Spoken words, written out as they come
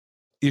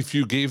if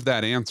you gave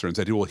that answer and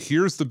said, well,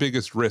 here's the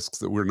biggest risks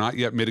that we're not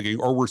yet mitigating,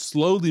 or we're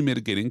slowly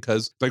mitigating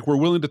because like we're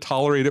willing to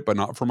tolerate it, but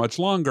not for much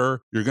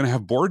longer, you're going to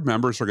have board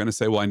members who are going to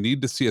say, well, I need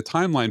to see a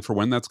timeline for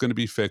when that's going to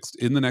be fixed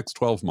in the next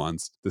 12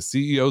 months. The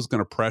CEO is going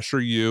to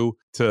pressure you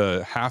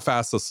to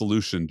half-ass a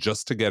solution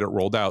just to get it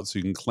rolled out so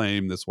you can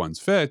claim this one's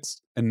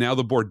fixed. And now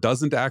the board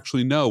doesn't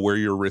actually know where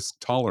your risk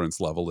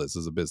tolerance level is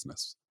as a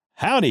business.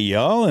 Howdy,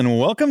 y'all, and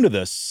welcome to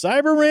the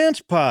Cyber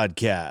Ranch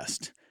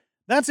Podcast.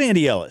 That's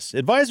Andy Ellis,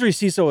 advisory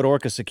CISO at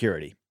Orca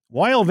Security,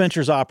 YL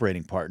Ventures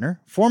operating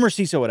partner, former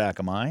CISO at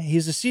Akamai.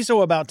 He's a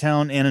CISO about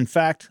town and, in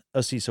fact, a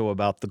CISO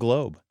about the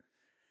globe.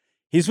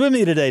 He's with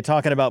me today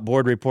talking about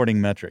board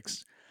reporting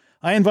metrics.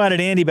 I invited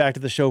Andy back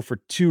to the show for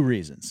two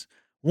reasons.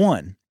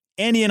 One,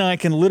 Andy and I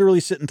can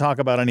literally sit and talk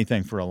about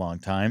anything for a long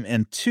time.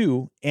 And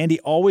two, Andy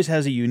always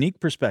has a unique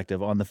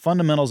perspective on the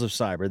fundamentals of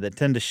cyber that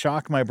tend to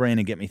shock my brain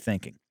and get me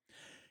thinking.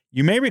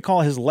 You may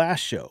recall his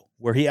last show,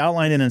 where he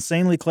outlined an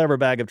insanely clever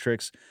bag of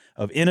tricks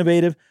of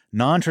innovative,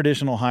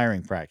 non-traditional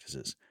hiring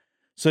practices.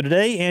 So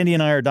today, Andy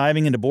and I are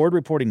diving into board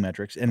reporting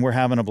metrics, and we're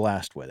having a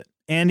blast with it.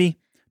 Andy,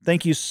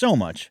 thank you so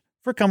much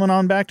for coming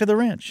on back to the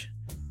ranch.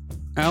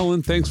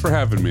 Alan, thanks for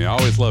having me. I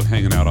always love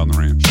hanging out on the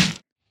ranch.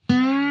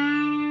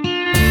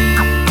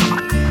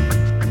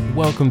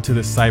 Welcome to the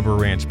Cyber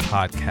Ranch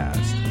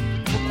Podcast,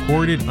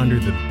 recorded under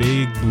the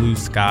big blue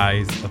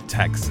skies of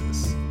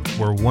Texas,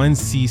 where one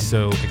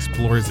CISO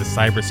explores the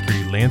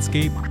cybersecurity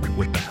landscape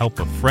with the help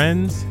of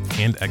friends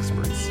and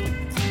experts.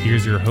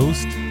 Here's your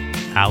host,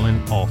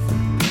 Alan Alford.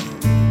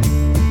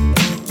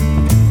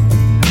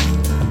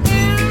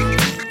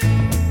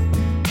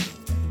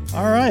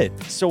 All right.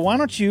 So why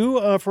don't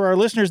you, for our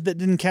listeners that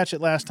didn't catch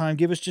it last time,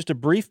 give us just a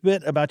brief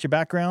bit about your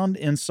background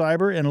in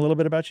cyber and a little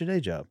bit about your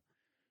day job.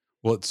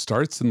 Well, it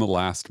starts in the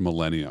last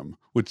millennium,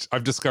 which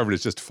I've discovered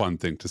is just a fun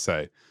thing to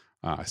say.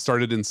 I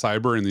started in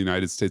cyber in the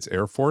United States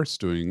Air Force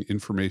doing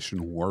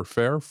information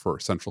warfare for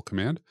Central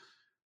Command.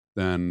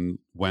 Then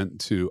went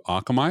to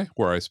Akamai,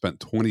 where I spent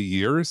 20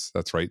 years.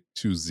 That's right,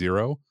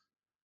 20.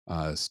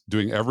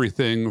 Doing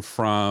everything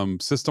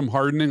from system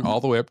hardening all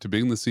the way up to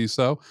being the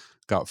CISO.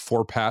 Got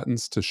 4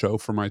 patents to show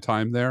for my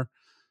time there.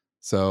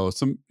 So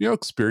some,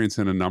 experience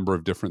in a number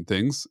of different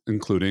things,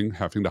 including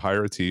having to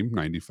hire a team,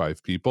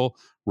 95 people,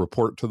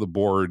 report to the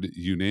board,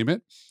 you name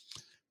it.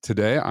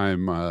 Today,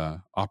 I'm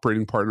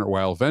operating partner at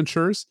YL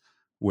Ventures,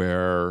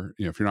 where,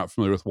 if you're not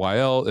familiar with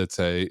YL, it's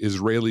a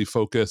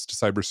Israeli-focused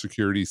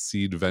cybersecurity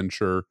seed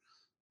venture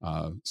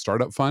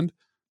startup fund.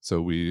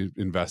 So we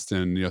invest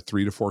in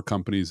 3 to 4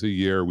 companies a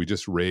year. We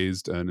just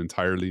raised an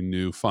entirely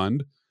new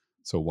fund.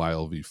 So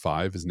YL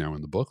V5 is now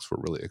in the books.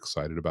 We're really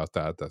excited about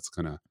that. That's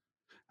going to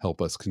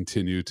help us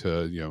continue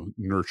to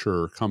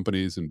nurture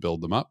companies and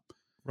build them up.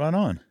 Right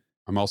on.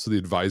 I'm also the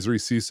advisory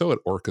CISO at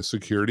Orca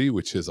Security,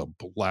 which is a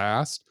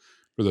blast.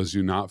 For those of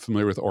you not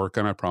familiar with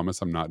Orca, and I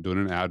promise I'm not doing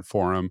an ad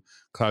for them,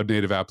 cloud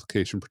native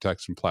application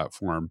protection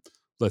platform,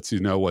 lets you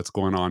know what's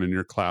going on in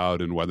your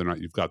cloud and whether or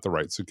not you've got the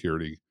right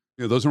security.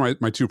 Those are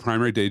my 2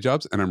 primary day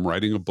jobs, and I'm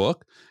writing a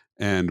book.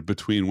 And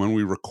between when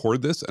we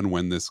record this and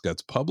when this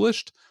gets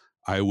published,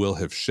 I will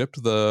have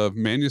shipped the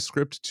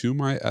manuscript to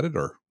my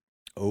editor.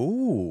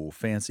 Oh,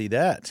 fancy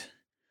that.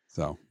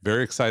 So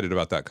very excited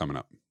about that coming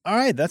up. All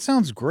right, that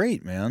sounds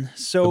great, man.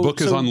 So the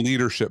book is on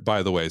leadership,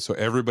 by the way. So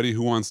everybody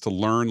who wants to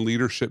learn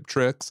leadership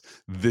tricks,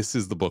 this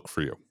is the book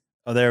for you.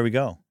 Oh, there we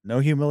go. No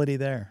humility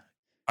there.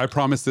 I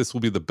promise this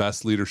will be the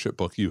best leadership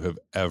book you have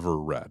ever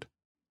read.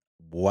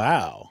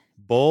 Wow.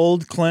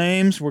 Bold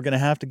claims. We're going to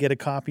have to get a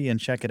copy and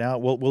check it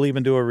out. We'll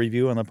even do a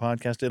review on the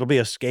podcast. It'll be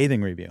a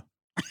scathing review.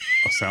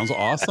 Oh, sounds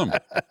awesome.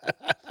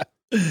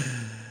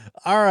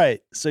 All right.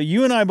 So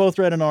you and I both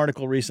read an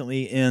article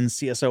recently in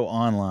CSO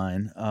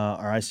Online,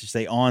 or I should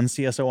say on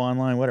CSO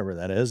Online, whatever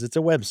that is. It's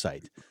a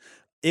website.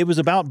 It was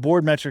about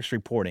board metrics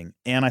reporting,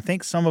 and I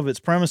think some of its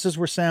premises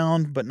were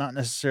sound, but not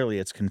necessarily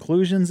its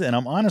conclusions, and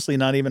I'm honestly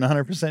not even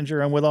 100%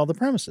 sure I'm with all the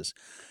premises.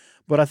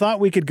 But I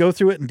thought we could go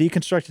through it and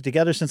deconstruct it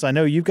together, since I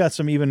know you've got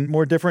some even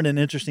more different and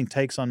interesting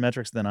takes on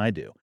metrics than I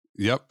do.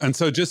 Yep. And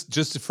so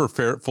just for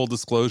full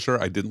disclosure,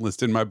 I didn't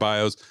list in my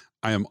bios,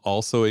 I am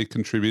also a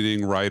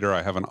contributing writer.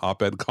 I have an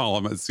op-ed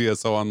column at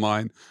CSO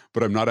Online,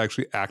 but I'm not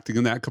actually acting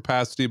in that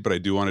capacity. But I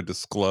do want to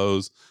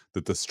disclose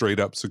that the straight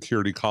up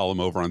security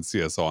column over on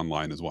CSO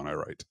Online is one I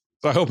write.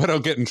 So I hope I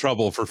don't get in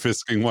trouble for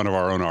fisking one of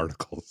our own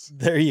articles.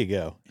 There you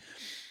go.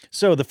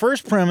 So the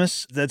first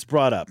premise that's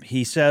brought up,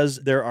 he says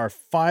there are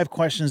 5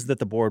 questions that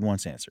the board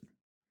wants answered.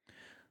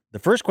 The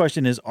first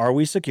question is, are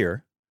we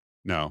secure?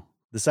 No.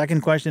 The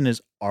second question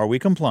is, are we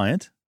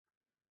compliant?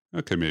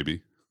 Okay,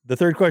 maybe. The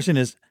third question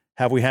is,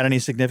 have we had any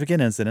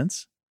significant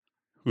incidents?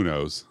 Who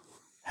knows?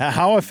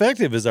 How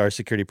effective is our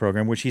security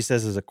program, which he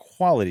says is a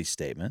quality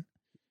statement?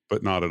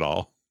 But not at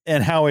all.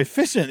 And how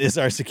efficient is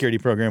our security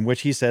program,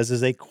 which he says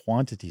is a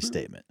quantity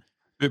statement?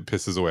 It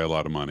pisses away a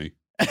lot of money.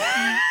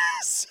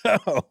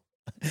 So,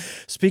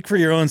 speak for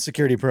your own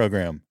security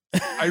program.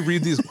 I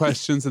read these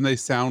questions and they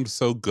sound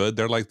so good.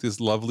 They're like this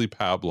lovely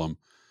pablum.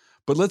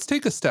 But let's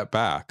take a step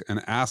back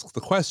and ask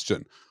the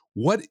question,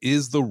 what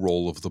is the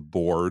role of the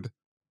board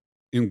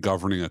in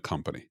governing a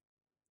company?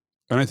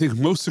 And I think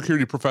most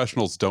security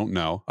professionals don't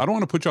know. I don't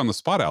want to put you on the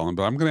spot, Alan,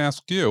 but I'm going to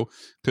ask you,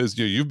 because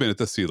you've been at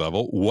the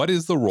C-level. What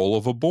is the role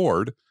of a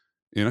board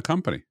in a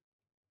company?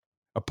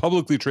 A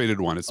publicly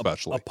traded one, A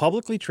especially.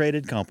 publicly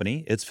traded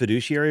company, its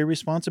fiduciary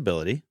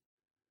responsibility,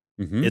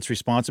 its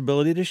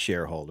responsibility to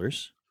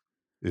shareholders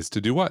Is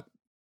to do what?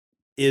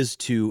 is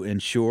to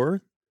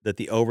ensure that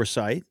the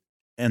oversight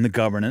and the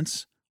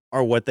governance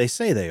are what they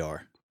say they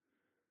are.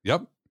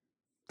 Yep.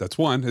 That's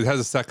one. It has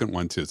a second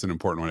one, too. It's an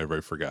important one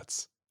everybody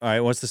forgets. All right,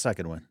 what's the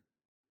second one?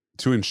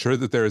 To ensure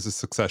that there is a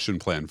succession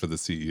plan for the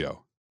CEO.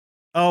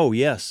 Oh,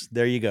 yes.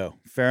 There you go.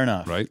 Fair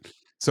enough. Right?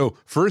 So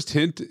first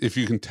hint, if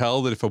you can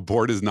tell that if a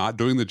board is not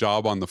doing the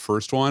job on the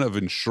first one of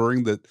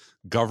ensuring that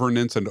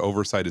governance and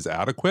oversight is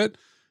adequate,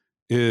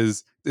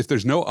 is if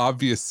there's no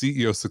obvious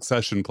CEO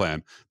succession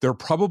plan, they're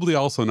probably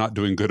also not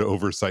doing good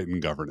oversight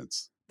and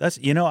governance. That's,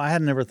 I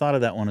had never thought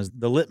of that one as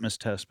the litmus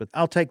test, but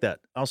I'll take that.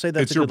 I'll say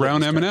that's It's your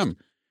brown M&M.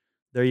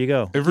 There you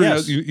go. Everyone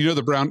Yes. knows, you know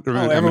the brown Oh,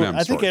 M&M everyone,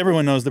 I story. think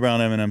everyone knows the brown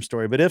M&M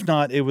story, but if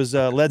not, it was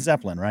Led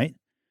Zeppelin, right?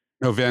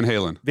 No, Van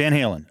Halen. Van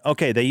Halen.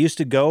 Okay, they used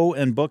to go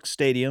and book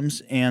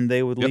stadiums, and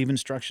they would Yep. leave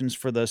instructions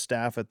for the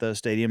staff at the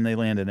stadium they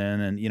landed in,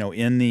 and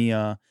in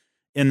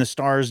the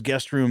Stars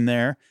guest room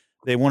there,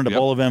 they wanted a Yep.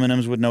 bowl of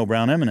M&Ms with no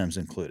brown M&Ms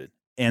included.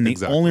 And the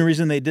Exactly. only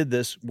reason they did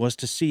this was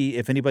to see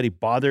if anybody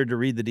bothered to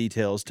read the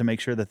details to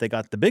make sure that they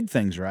got the big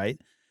things right.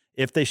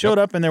 If they showed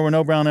up and there were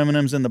no brown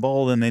M&Ms in the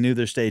bowl, then they knew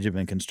their stage had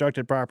been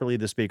constructed properly,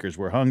 the speakers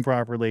were hung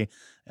properly,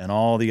 and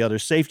all the other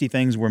safety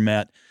things were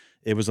met.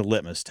 It was a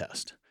litmus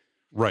test.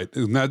 Right.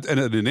 And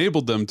it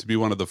enabled them to be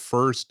one of the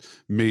first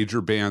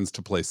major bands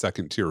to play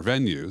second-tier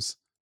venues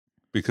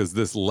because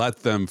this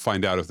let them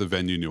find out if the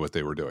venue knew what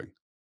they were doing.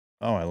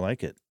 Oh, I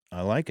like it.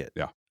 I like it.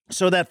 Yeah.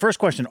 So that first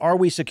question, are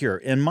we secure?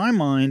 In my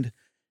mind,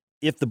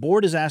 if the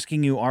board is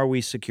asking you, are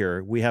we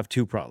secure, we have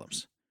two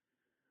problems.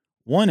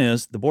 One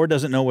is the board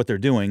doesn't know what they're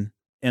doing.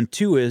 And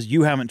two is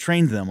you haven't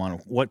trained them on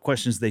what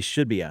questions they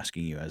should be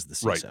asking you as the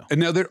CISO. Right. And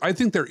now I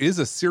think there is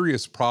a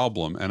serious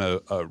problem and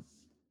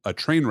a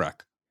train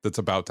wreck that's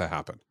about to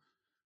happen,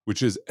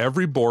 which is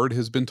every board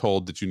has been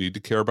told that you need to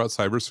care about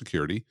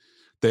cybersecurity.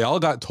 They all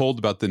got told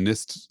about the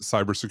NIST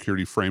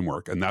cybersecurity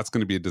framework, and that's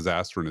going to be a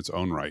disaster in its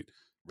own right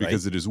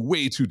because it is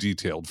way too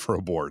detailed for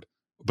a board.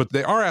 But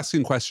they are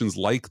asking questions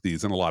like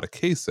these in a lot of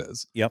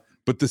cases. Yep.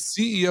 But the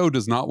CEO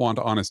does not want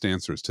honest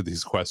answers to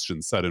these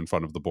questions set in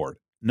front of the board.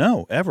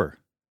 No, ever.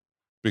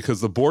 Because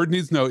the board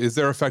needs to know, is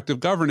there effective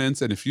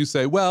governance? And if you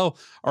say, well,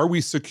 are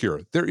we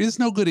secure? There is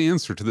no good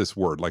answer to this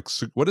word. Like,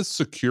 what does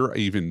secure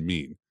even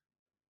mean?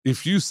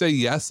 If you say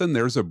yes and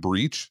there's a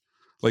breach,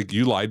 like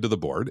you lied to the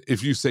board.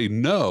 If you say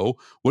no,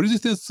 what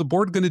is the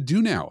board going to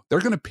do now? They're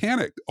going to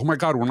panic. Oh my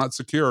God, we're not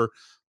secure.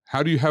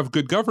 How do you have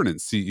good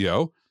governance,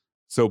 CEO?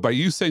 So by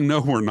you saying no,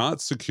 we're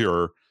not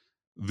secure,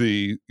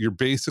 you're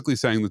basically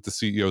saying that the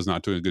CEO is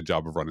not doing a good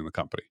job of running the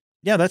company.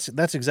 Yeah,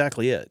 that's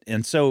exactly it.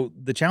 And so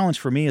the challenge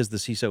for me as the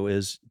CISO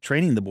is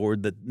training the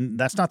board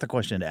that's not the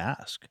question to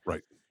ask.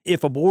 Right.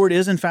 If a board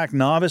is in fact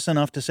novice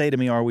enough to say to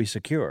me, are we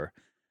secure?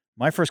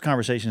 My first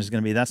conversation is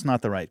going to be, that's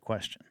not the right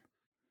question.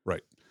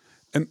 Right.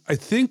 And I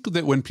think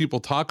that when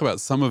people talk about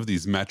some of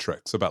these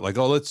metrics about like,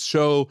 oh, let's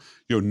show,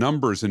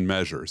 numbers and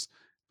measures,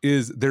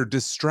 is they're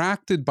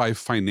distracted by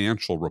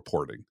financial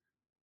reporting,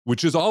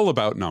 which is all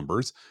about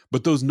numbers,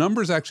 but those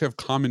numbers actually have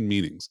common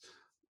meanings.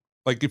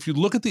 Like if you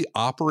look at the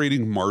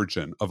operating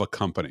margin of a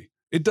company,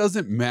 it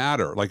doesn't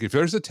matter. Like if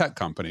there's a tech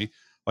company,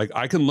 like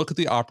I can look at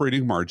the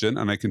operating margin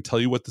and I can tell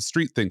you what the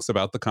street thinks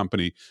about the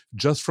company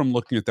just from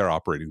looking at their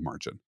operating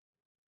margin.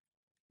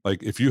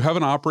 Like if you have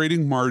an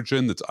operating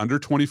margin that's under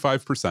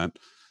 25%,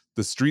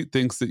 the street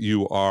thinks that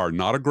you are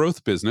not a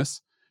growth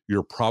business,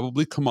 you're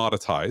probably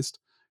commoditized,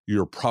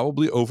 you're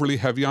probably overly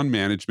heavy on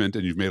management,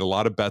 and you've made a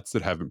lot of bets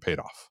that haven't paid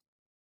off.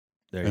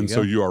 There you and go.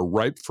 so you are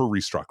ripe for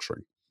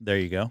restructuring. There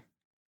you go.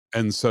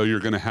 And so you're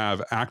going to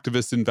have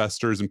activist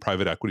investors and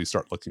private equity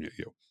start looking at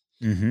you.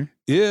 Mm-hmm.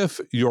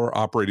 If your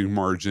operating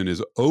margin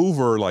is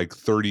over like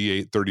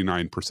 38,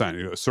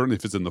 39%, certainly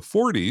if it's in the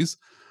 40s,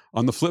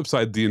 on the flip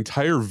side, the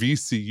entire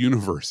VC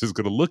universe is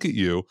going to look at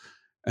you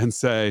and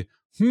say,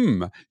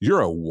 you're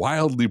a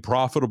wildly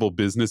profitable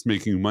business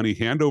making money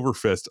hand over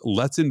fist.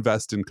 Let's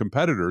invest in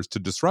competitors to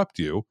disrupt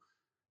you,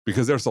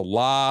 because there's a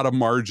lot of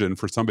margin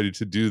for somebody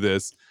to do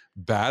this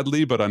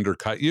badly but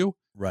undercut you.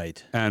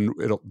 Right. And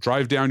it'll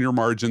drive down your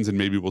margins, and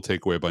maybe we'll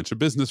take away a bunch of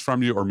business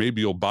from you, or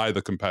maybe you'll buy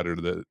the competitor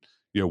that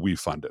we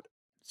funded.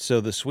 So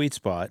the sweet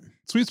spot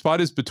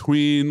is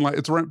between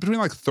like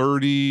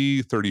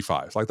 30,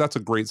 35. Like that's a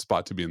great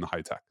spot to be in the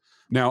high tech.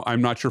 Now,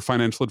 I'm not your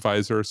financial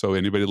advisor, so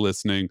anybody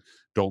listening,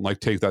 don't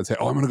take that and say,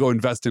 oh, I'm going to go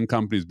invest in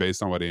companies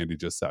based on what Andy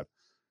just said.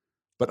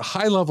 But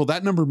high level,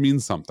 that number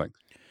means something.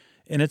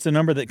 And it's a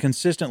number that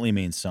consistently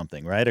means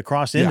something, right?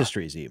 Across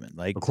industries, even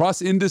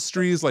across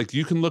industries, like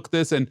you can look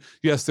this, and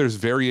yes, there's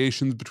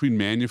variations between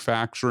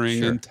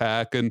manufacturing and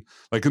tech, and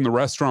like in the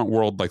restaurant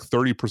world, like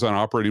 30%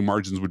 operating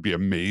margins would be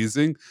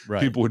amazing.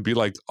 Right. People would be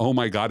like, "Oh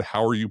my God,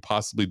 how are you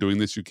possibly doing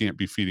this? You can't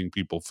be feeding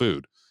people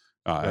food."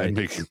 and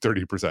making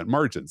 30%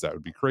 margins. That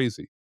would be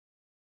crazy.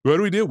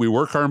 What do? We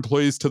work our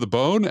employees to the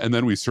bone, and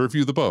then we serve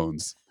you the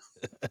bones.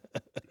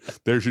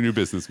 There's your new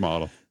business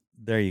model.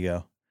 There you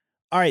go.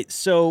 All right.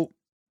 So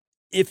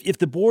if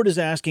the board is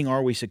asking,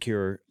 are we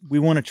secure? We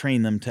want to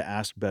train them to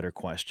ask better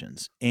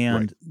questions.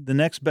 And the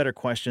next better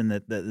question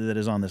that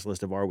is on this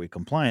list of are we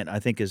compliant, I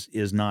think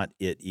is not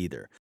it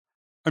either.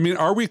 I mean,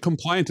 are we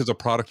compliant is a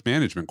product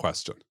management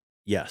question.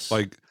 Yes.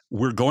 Like,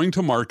 we're going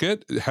to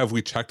market. Have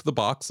we checked the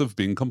box of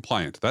being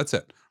compliant? That's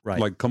it. Right.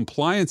 Like,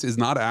 compliance is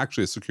not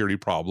actually a security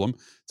problem.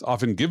 It's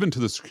often given to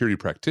the security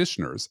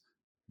practitioners,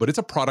 but it's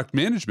a product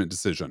management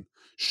decision.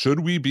 Should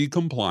we be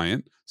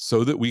compliant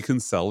so that we can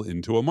sell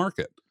into a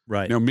market?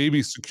 Right. Now,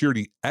 maybe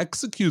security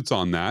executes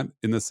on that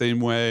in the same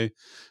way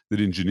that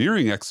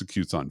engineering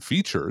executes on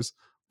features,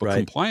 but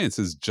compliance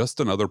is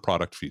just another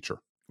product feature.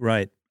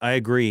 Right. I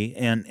agree.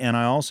 And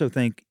I also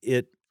think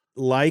it,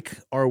 like,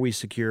 are we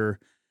secure,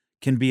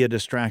 can be a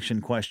distraction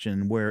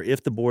question where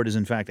if the board is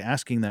in fact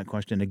asking that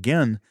question,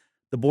 again,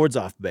 the board's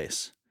off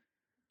base.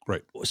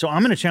 Right. So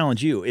I'm going to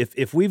challenge you.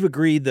 If we've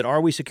agreed that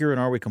are we secure and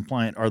are we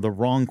compliant are the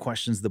wrong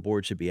questions the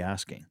board should be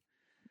asking.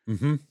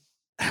 Mm-hmm.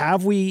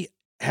 Have we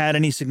had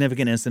any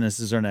significant incidents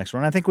is our next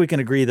one. I think we can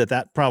agree that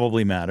that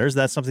probably matters.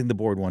 That's something the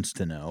board wants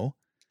to know.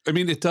 I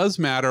mean, it does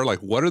matter. Like,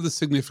 what are the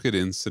significant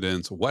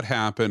incidents? What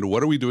happened?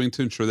 What are we doing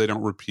to ensure they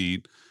don't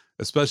repeat?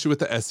 Especially with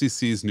the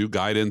SEC's new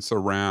guidance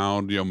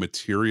around,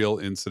 material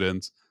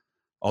incidents.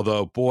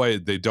 Although, boy,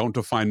 they don't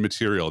define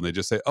material, and they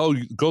just say, "Oh,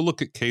 go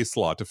look at case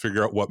law to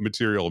figure out what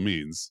material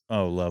means."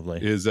 Oh,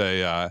 lovely. Is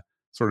a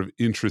sort of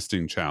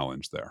interesting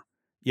challenge there.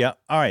 Yeah.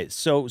 All right.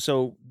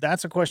 So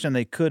that's a question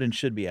they could and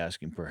should be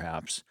asking,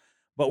 perhaps.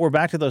 But we're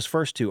back to those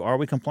first two. Are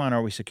we compliant?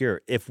 Are we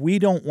secure? If we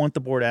don't want the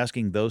board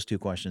asking those two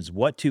questions,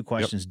 what two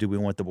questions do we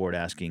want the board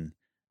asking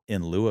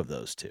in lieu of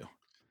those two?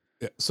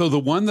 Yeah. So the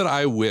one that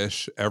I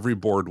wish every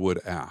board would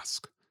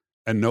ask,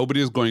 and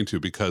nobody is going to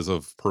because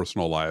of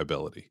personal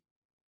liability,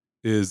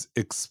 is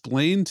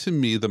explain to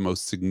me the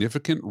most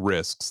significant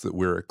risks that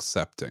we're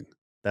accepting.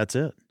 That's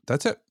it.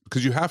 That's it.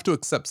 Because you have to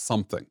accept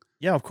something.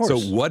 Yeah, of course. So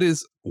what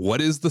is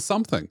the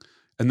something?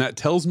 And that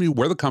tells me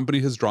where the company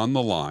has drawn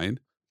the line.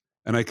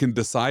 And I can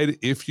decide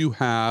if you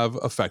have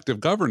effective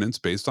governance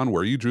based on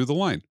where you drew the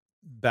line.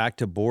 Back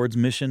to board's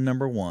mission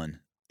number one.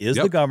 Is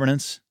the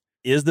governance,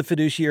 is the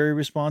fiduciary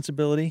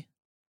responsibility,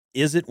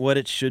 is it what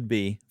it should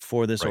be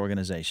for this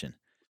organization?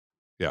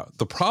 Yeah.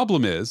 The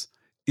problem is,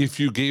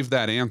 if you gave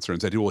that answer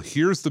and said, well,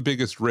 here's the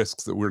biggest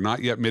risks that we're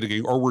not yet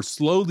mitigating, or we're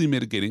slowly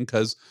mitigating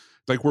because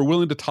like we're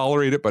willing to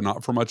tolerate it, but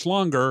not for much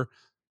longer,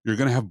 you're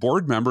going to have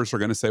board members who are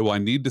going to say, well, I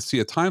need to see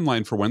a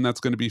timeline for when that's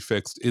going to be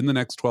fixed in the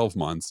next 12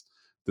 months.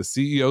 The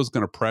CEO is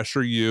going to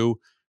pressure you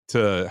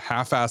to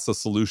half-ass a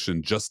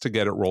solution just to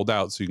get it rolled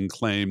out so you can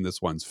claim this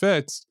one's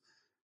fixed.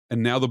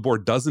 And now the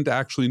board doesn't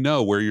actually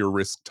know where your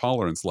risk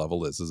tolerance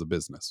level is as a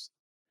business.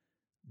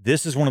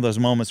 This is one of those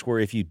moments where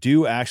if you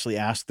do actually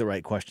ask the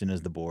right question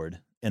as the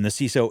board, and the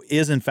CISO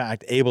is in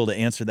fact able to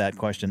answer that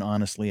question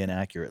honestly and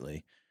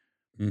accurately,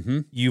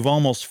 you've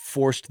almost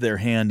forced their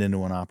hand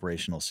into an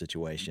operational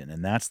situation.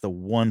 And that's the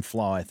one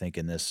flaw, I think,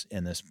 in this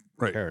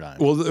paradigm.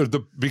 Well,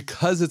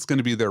 because it's going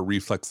to be their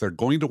reflex, they're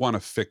going to want to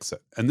fix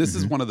it. And this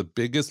is one of the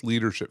biggest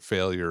leadership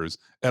failures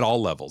at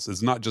all levels.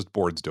 It's not just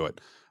boards do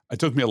it. It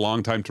took me a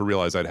long time to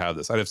realize I'd have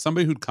this. I'd have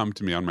somebody who'd come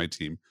to me on my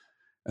team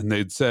and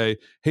they'd say,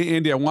 hey,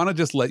 Andy, I want to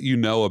just let you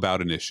know about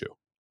an issue.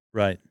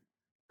 Right.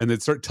 And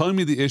they'd start telling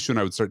me the issue and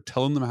I would start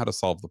telling them how to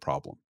solve the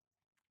problem.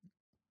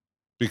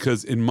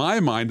 Because in my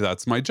mind,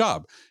 that's my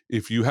job.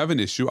 If you have an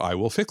issue, I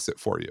will fix it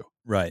for you.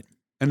 Right.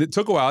 And it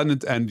took a while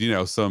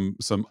and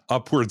some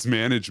upwards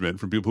management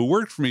from people who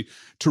worked for me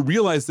to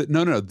realize that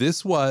no,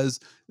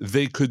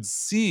 they could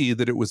see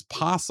that it was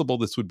possible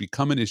this would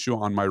become an issue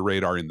on my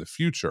radar in the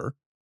future.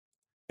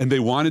 And they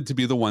wanted to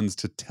be the ones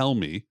to tell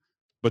me,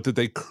 but that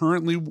they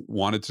currently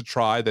wanted to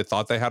try. They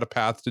thought they had a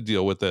path to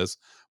deal with this,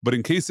 but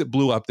in case it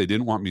blew up, they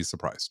didn't want me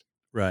surprised.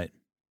 Right.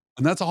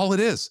 And that's all it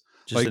is.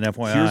 Just an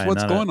FYI, here's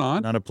what's going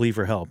on. Not a plea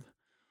for help.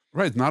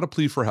 Right. Not a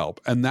plea for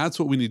help. And that's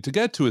what we need to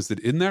get to is that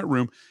in that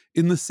room,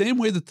 in the same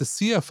way that the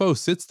CFO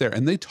sits there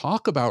and they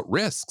talk about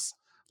risks,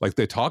 like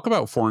they talk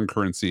about foreign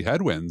currency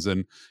headwinds,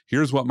 and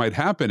here's what might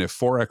happen if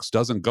Forex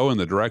doesn't go in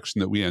the direction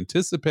that we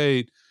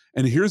anticipate.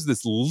 And here's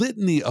this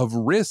litany of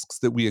risks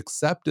that we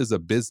accept as a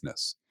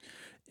business.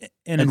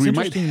 And we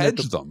might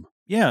hedge them.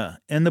 Yeah.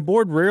 And the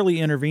board rarely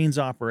intervenes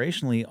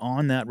operationally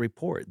on that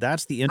report.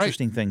 That's the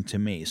interesting thing to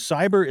me.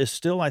 Cyber is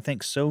still, I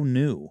think, so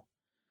new.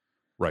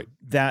 Right.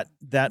 That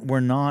we're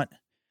not,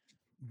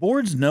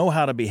 boards know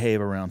how to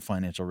behave around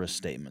financial risk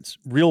statements,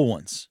 real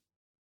ones.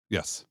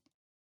 Yes.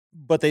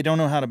 But they don't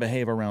know how to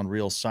behave around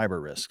real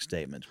cyber risk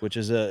statements, which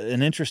is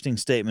an interesting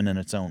statement in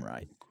its own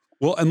right.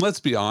 Well, and let's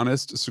be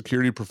honest,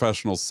 security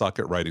professionals suck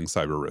at writing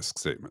cyber risk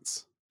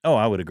statements. Oh,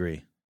 I would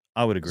agree.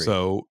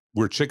 So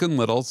we're chicken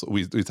littles.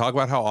 We talk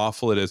about how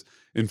awful it is.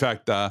 In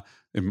fact,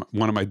 in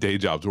one of my day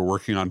jobs, we're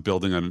working on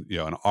building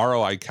an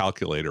ROI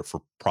calculator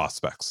for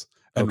prospects.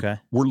 And Okay.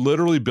 we're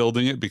literally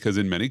building it because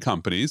in many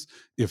companies,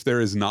 if there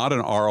is not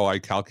an ROI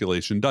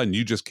calculation done,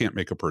 you just can't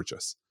make a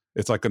purchase.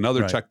 It's like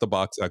another Right. check the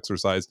box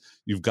exercise.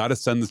 You've got to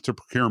send this to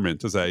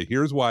procurement to say,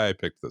 here's why I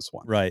picked this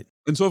one. Right.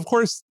 And so, of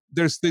course,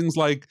 there's things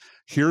like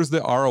here's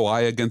the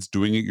ROI against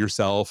doing it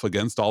yourself,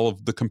 against all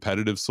of the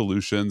competitive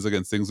solutions,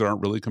 against things that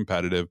aren't really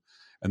competitive.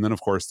 And then, of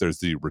course, there's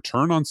the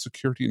return on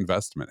security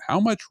investment. How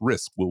much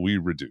risk will we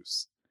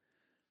reduce?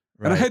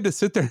 And I Right. had to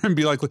sit there and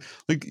be like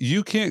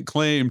you can't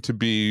claim to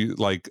be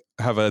like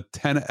have a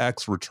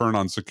 10x return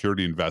on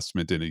security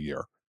investment in a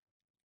year.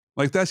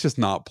 Like that's just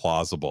not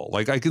plausible.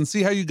 Like I can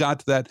see how you got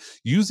to that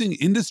using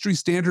industry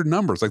standard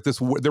numbers. Like this,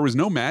 there was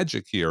no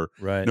magic here.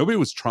 Right. Nobody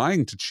was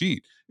trying to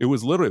cheat. It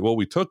was literally, well,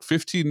 we took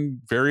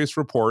 15 various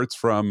reports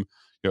from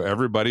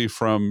everybody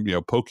from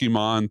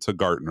Pokemon to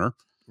Gartner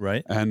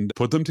Right. and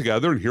put them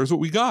together, and here's what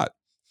we got.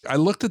 I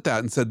looked at that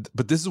and said,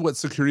 but this is what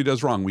security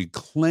does wrong. We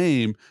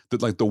claim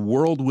that like the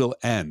world will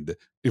end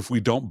if we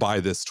don't buy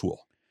this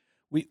tool.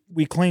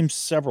 We claim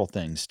several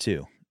things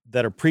too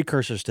that are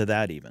precursors to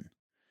that even.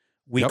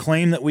 We Yep.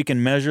 claim that we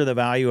can measure the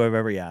value of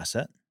every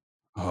asset.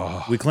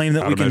 Oh, We claim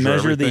that how we to can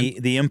measure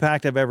everything. the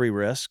impact of every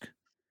risk.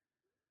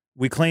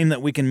 We claim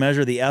that we can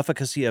measure the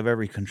efficacy of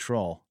every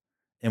control.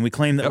 And we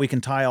claim that Yep. we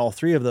can tie all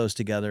three of those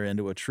together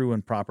into a true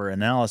and proper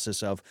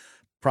analysis of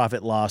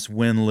profit, loss,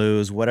 win,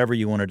 lose, whatever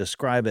you want to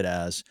describe it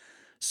as,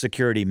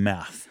 security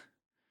math.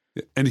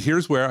 And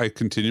here's where I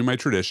continue my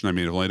tradition. I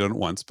mean, I've only done it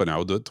once, but now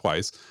I'll do it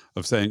twice,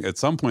 of saying at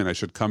some point I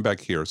should come back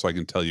here so I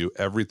can tell you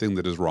everything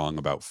that is wrong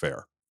about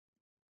FAIR.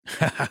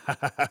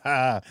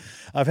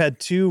 I've had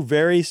two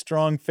very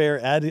strong FAIR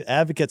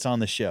advocates on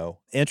the show,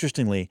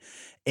 interestingly,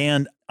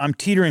 and I'm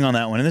teetering on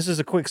that one. And this is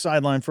a quick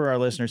sideline for our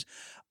listeners.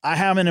 I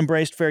haven't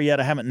embraced FAIR yet.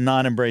 I haven't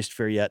not embraced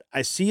FAIR yet.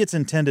 I see its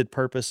intended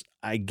purpose.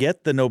 I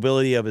get the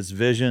nobility of its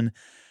vision.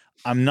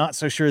 I'm not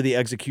so sure the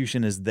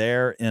execution is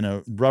there in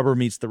a rubber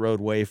meets the road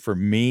way for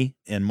me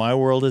in my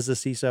world as a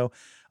CISO.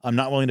 I'm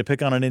not willing to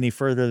pick on it any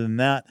further than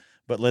that.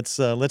 But let's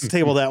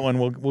table that one.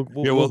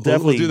 We'll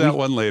definitely do that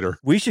one later.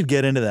 We should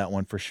get into that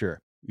one for sure.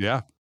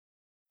 Yeah.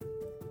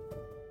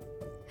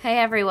 Hey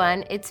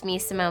everyone, it's me,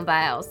 Simone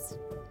Biles.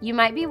 You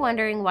might be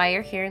wondering why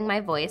you're hearing my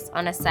voice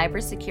on a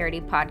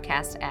cybersecurity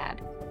podcast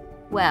ad.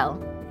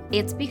 Well,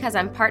 it's because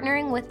I'm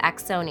partnering with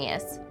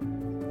Axonius.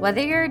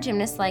 Whether you're a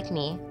gymnast like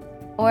me,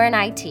 or an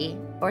IT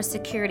or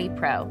security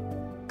pro,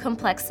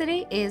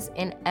 complexity is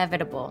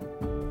inevitable.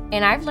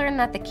 And I've learned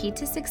that the key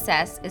to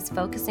success is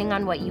focusing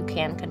on what you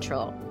can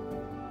control.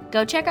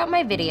 Go check out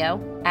my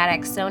video at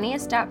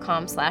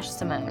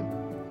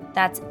axonius.com/Simone.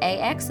 That's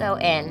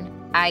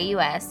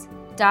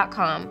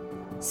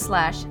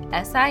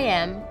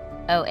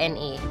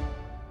AXONIUS.com/SIMONE.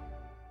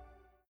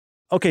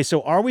 Okay,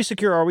 so are we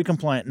secure? Are we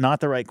compliant?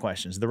 Not the right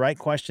questions. The right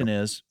question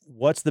is,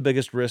 what's the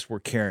biggest risk we're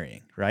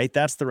carrying, right?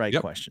 That's the right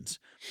questions.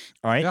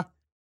 All right? Yeah.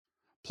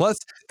 Plus,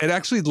 it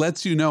actually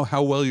lets you know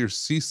how well your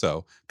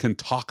CISO can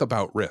talk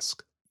about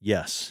risk.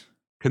 Yes.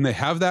 Can they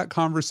have that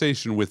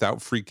conversation without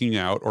freaking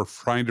out or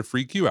trying to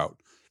freak you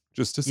out?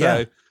 Just to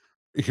say,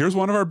 here's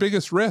one of our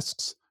biggest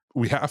risks.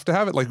 We have to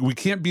have it. Like, we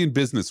can't be in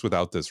business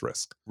without this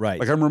risk. Right.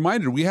 Like, I'm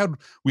reminded we had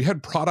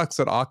products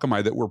at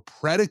Akamai that were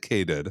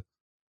predicated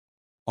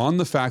on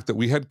the fact that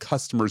we had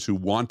customers who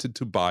wanted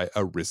to buy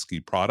a risky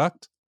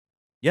product.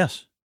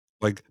 Yes.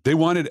 Like they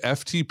wanted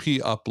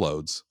FTP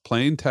uploads,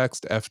 plain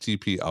text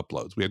FTP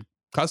uploads. We had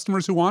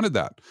customers who wanted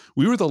that.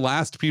 We were the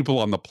last people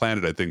on the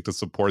planet, I think, to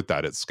support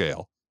that at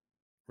scale.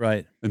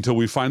 Right. Until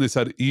we finally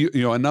said,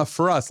 enough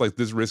for us, like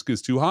this risk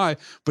is too high.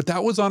 But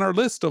that was on our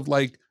list of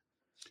like,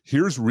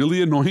 here's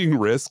really annoying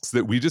risks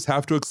that we just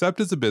have to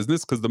accept as a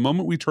business because the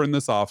moment we turn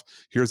this off,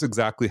 here's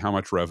exactly how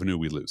much revenue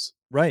we lose.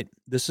 Right.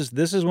 This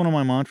is one of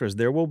my mantras.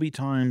 There will be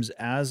times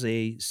as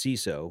a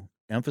CISO,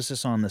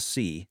 emphasis on the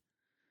C,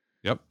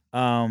 Yep.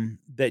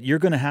 that you're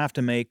going to have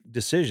to make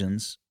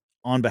decisions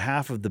on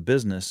behalf of the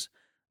business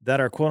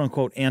that are quote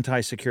unquote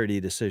anti-security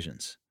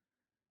decisions.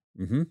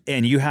 Mm-hmm.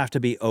 And you have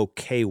to be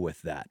okay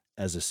with that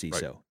as a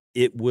CISO. Right.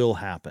 It will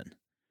happen.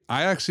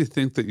 I actually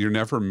think that you're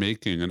never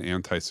making an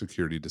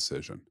anti-security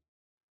decision.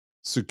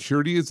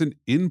 Security is an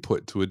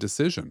input to a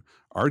decision.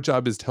 Our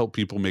job is to help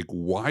people make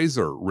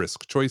wiser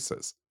risk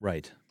choices.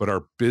 Right. But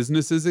our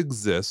businesses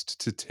exist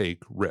to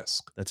take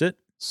risk. That's it.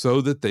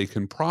 So that they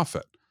can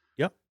profit.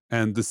 Yep.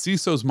 And the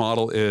CISO's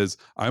model is,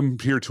 I'm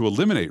here to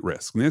eliminate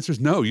risk. And the answer is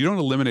no, you don't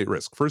eliminate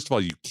risk. First of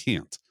all, you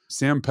can't.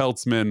 Sam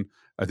Peltzman,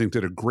 I think,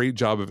 did a great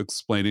job of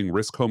explaining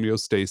risk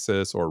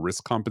homeostasis or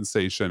risk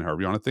compensation,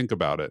 however you want to think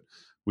about it,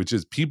 which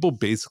is people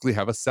basically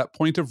have a set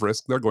point of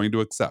risk they're going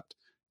to accept.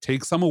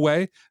 Take some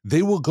away,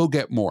 they will go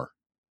get more.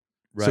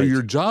 Right. So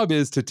your job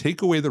is to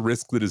take away the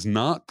risk that is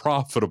not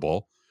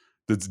profitable,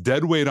 that's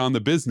dead weight on the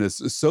business,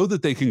 so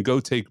that they can go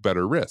take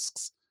better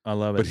risks. I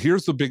love it. But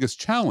here's the biggest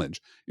challenge.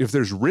 If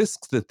there's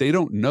risks that they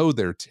don't know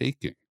they're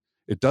taking,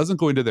 it doesn't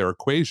go into their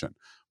equation.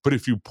 But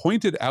if you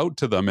point it out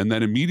to them and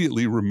then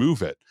immediately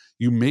remove it,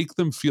 you make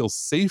them feel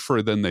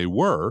safer than they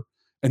were.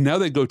 And now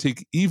they go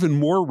take even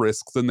more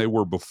risks than they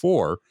were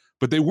before.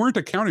 but they weren't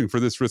accounting for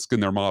this risk in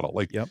their model.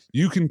 Like Yep.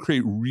 you can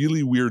create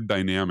really weird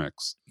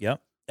dynamics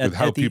Yep. with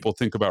how people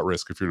think about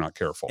risk if you're not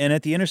careful. And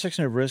at the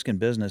intersection of risk and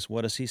business,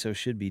 what a CISO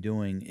should be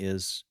doing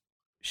is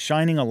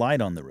shining a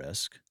light on the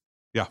risk.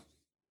 Yeah.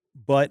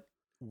 But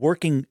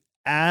working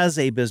as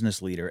a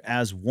business leader,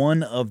 as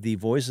one of the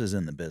voices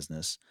in the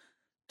business,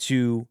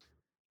 to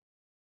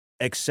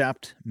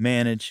accept,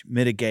 manage,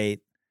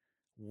 mitigate,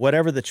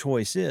 whatever the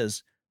choice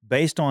is,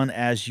 based on,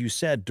 as you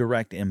said,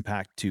 direct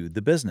impact to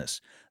the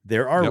business.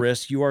 There are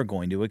risks you are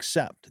going to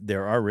accept.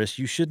 There are risks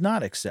you should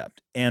not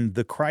accept. And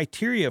the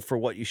criteria for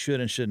what you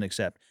should and shouldn't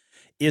accept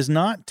is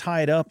not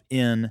tied up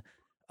in,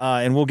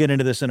 and we'll get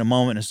into this in a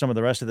moment in some of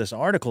the rest of this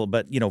article,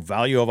 but,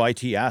 value of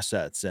IT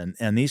assets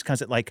and these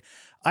kinds of, like,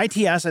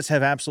 IT assets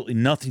have absolutely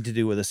nothing to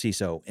do with a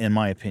CISO, in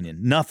my opinion.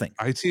 Nothing.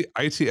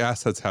 IT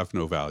assets have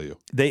no value.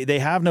 They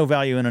have no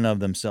value in and of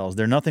themselves.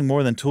 They're nothing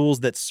more than tools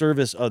that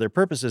service other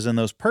purposes, and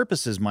those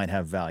purposes might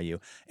have value.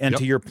 And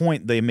to your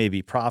point, they may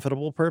be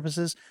profitable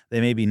purposes.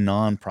 They may be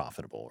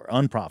non-profitable or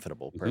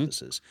unprofitable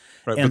purposes.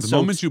 Right, and but the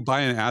moment you buy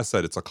an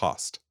asset, it's a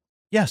cost.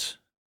 Yes.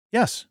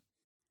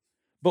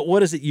 But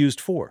what is it used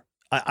for?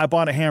 I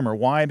bought a hammer.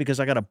 Why? Because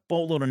I got a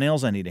boatload of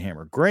nails I need to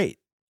hammer. Great.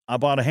 I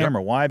bought a hammer.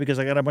 Why? Because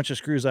I got a bunch of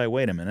screws.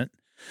 Wait a minute.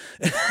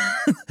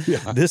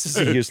 This is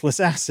a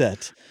useless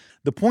asset.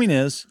 The point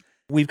is,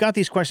 we've got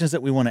these questions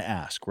that we want to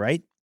ask,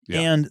 right? Yeah.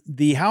 And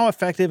the how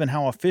effective and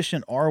how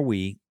efficient are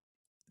we?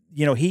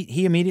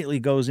 He immediately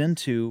goes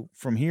into,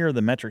 from here,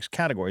 the metrics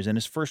categories. And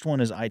his first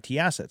one is IT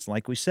assets.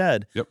 Like we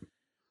said,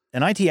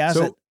 an IT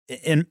asset,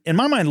 in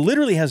my mind,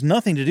 literally has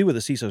nothing to do with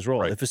the CISO's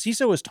role. Right. If a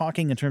CISO is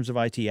talking in terms of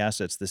IT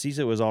assets, the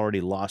CISO has already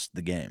lost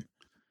the game.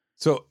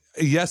 So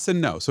yes and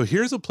no. So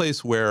here's a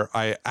place where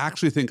I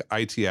actually think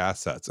IT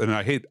assets, and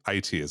I hate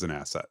IT as an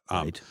asset.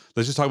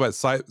 Let's just talk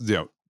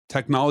about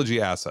technology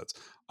assets.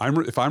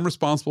 If I'm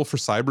responsible for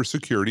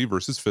cybersecurity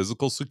versus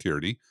physical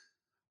security,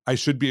 I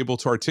should be able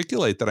to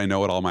articulate that I know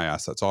what all my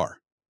assets are.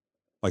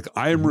 Like,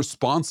 I am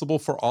responsible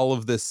for all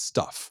of this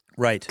stuff.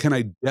 Right. Can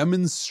I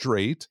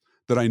demonstrate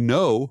that I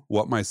know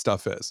what my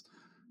stuff is?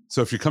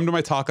 So if you come to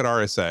my talk at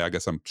RSA, I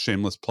guess I'm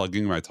shameless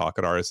plugging my talk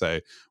at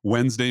RSA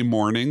Wednesday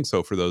morning.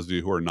 So for those of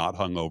you who are not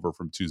hungover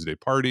from Tuesday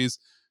parties,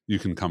 you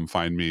can come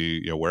find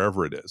me,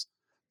 wherever it is.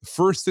 The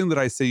first thing that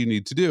I say you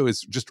need to do is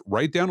just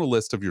write down a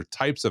list of your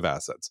types of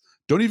assets.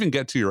 Don't even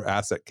get to your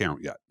asset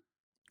count yet.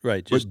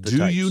 Right. Just but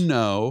do you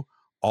know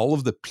all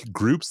of the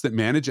groups that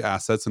manage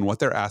assets and what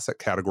their asset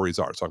categories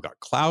are? So I've got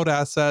cloud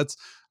assets.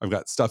 I've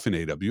got stuff in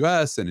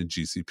AWS and in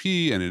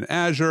GCP and in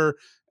Azure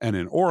and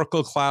in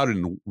Oracle Cloud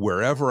and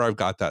wherever I've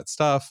got that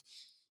stuff.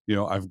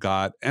 I've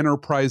got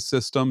enterprise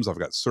systems, I've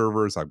got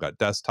servers, I've got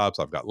desktops,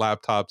 I've got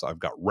laptops, I've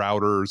got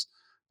routers,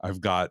 I've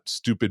got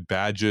stupid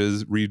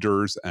badges,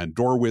 readers, and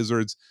door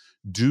wizards.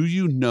 Do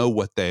you know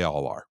what they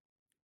all are?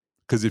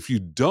 Because if you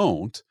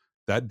don't,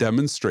 that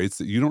demonstrates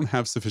that you don't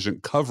have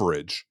sufficient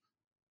coverage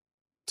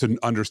to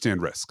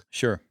understand risk.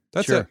 Sure.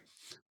 That's it.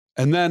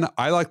 And then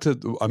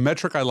a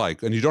metric I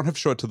like, and you don't have to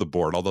show it to the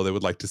board, although they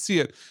would like to see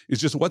it, is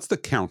just what's the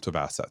count of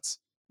assets?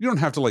 You don't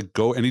have to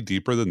go any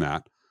deeper than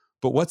that,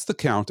 but what's the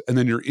count? And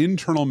then your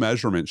internal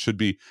measurement should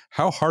be,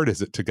 how hard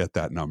is it to get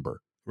that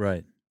number?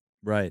 Right.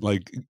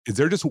 Like, is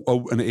there just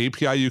an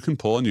API you can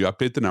pull and you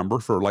update the number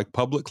for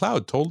public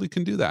cloud? Totally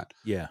can do that.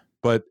 Yeah.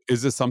 But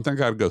is this something I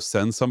got to go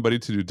send somebody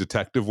to do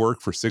detective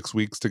work for 6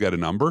 weeks to get a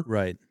number?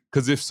 Right.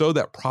 Because if so,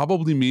 that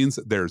probably means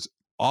that there's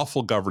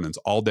awful governance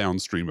all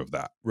downstream of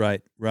that.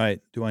 Right.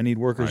 Do I need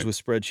workers with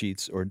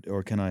spreadsheets,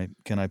 or can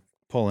I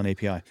pull an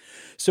API?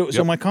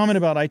 So my comment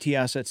about IT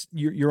assets,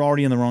 you're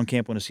already in the wrong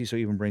camp when a CISO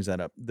even brings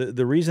that up.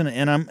 The reason,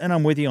 and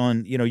I'm with you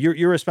on,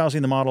 you're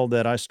espousing the model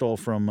that I stole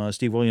from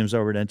Steve Williams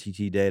over at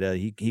NTT Data.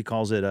 He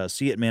calls it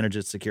see it, manage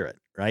it, secure it.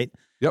 Right.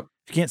 Yep.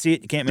 If you can't see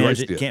it, you can't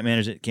manage it. You can't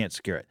manage it, you can't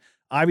secure it.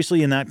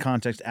 Obviously, in that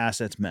context,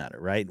 assets matter,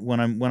 right? When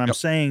I'm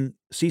saying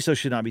CISO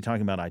should not be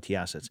talking about IT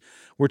assets,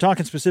 we're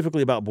talking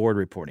specifically about board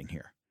reporting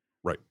here.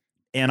 Right.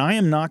 And I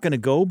am not going to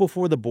go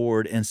before the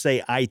board and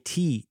say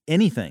IT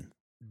anything.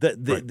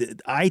 The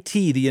IT,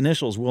 the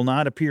initials, will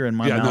not appear in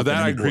my mouth. Yeah, no,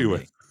 that I agree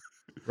with.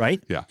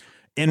 Right? Yeah.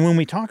 And when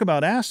we talk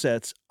about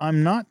assets,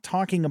 I'm not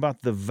talking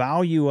about the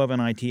value of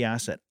an IT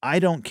asset. I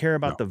don't care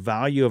about the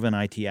value of an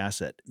IT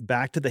asset.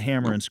 Back to the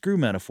hammer and screw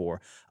metaphor,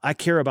 I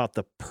care about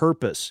the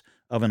purpose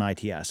of an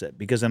IT asset,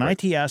 because an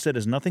IT asset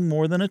is nothing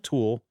more than a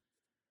tool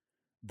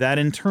that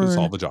in turn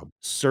solve the job,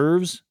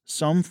 serves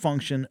some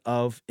function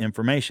of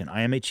information.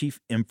 I am a chief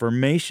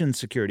information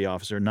security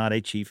officer, not a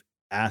chief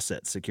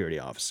asset security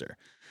officer.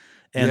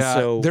 And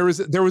so there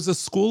was a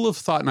school of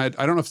thought, and I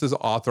don't know if there's an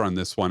author on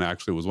this one,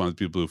 actually was one of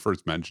the people who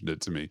first mentioned it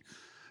to me,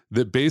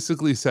 that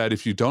basically said,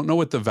 if you don't know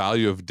what the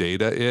value of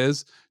data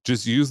is,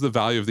 just use the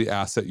value of the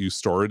asset you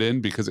store it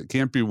in, because it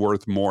can't be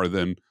worth more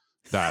than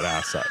that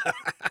asset.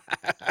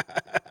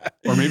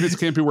 Or maybe it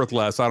can't be worth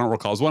less. I don't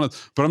recall.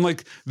 But I'm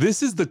like,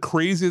 this is the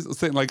craziest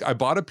thing. Like, I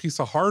bought a piece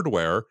of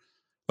hardware,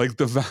 like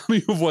the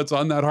value of what's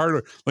on that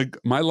hardware. Like,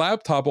 my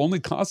laptop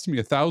only cost me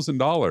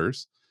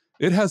 $1,000.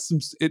 It has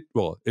it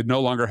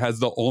no longer has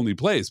the only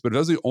place, but it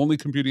was the only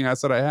computing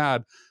asset I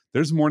had.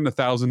 there's more than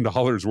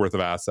 $1,000 worth of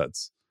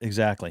assets,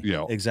 Exactly.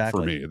 for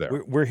Exactly. me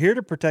there. We're here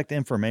to protect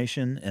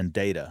information and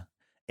data.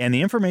 And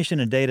the information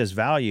and data's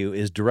value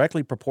is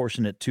directly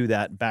proportionate to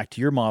that, back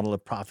to your model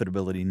of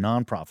profitability,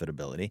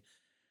 non-profitability.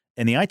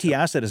 And the IT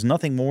asset is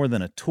nothing more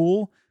than a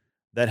tool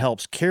that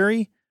helps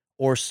carry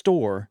or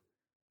store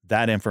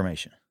that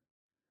information.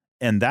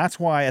 And that's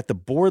why at the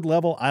board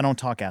level, I don't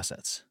talk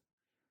assets.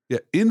 Yeah,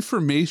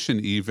 information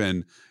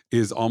even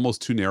is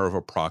almost too narrow of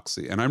a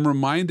proxy. And I'm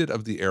reminded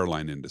of the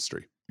airline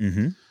industry.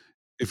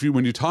 Mm-hmm.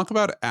 When you talk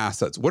about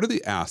assets, what are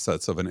the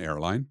assets of an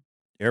airline?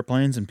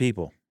 Airplanes and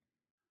people.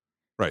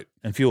 Right.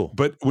 And fuel.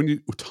 But when you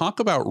talk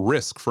about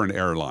risk for an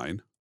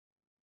airline,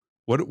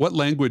 what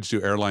language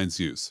do airlines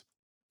use?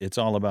 It's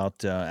all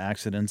about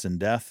accidents and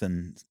death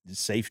and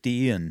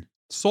safety and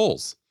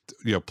Souls.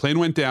 Plane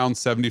went down,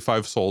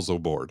 75 souls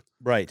aboard.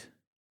 right.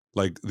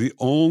 Like the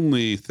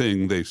only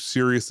thing they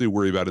seriously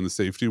worry about in the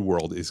safety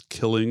world is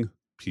killing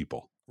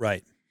people.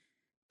 Right.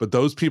 But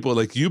those people,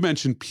 like you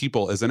mentioned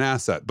people as an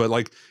asset, but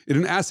like in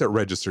an asset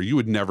register, you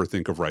would never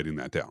think of writing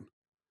that down.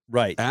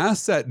 Right.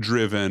 Asset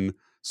driven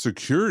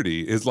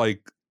security is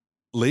like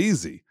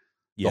lazy.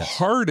 Yes.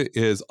 The hard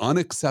is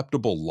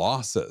unacceptable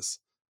losses.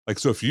 Like,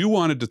 so if you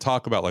wanted to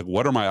talk about like,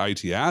 what are my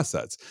IT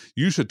assets?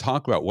 You should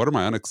talk about what are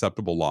my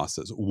unacceptable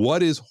losses?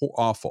 What is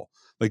awful?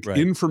 Like Right.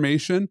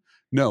 information?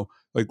 No,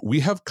 like we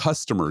have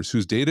customers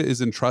whose data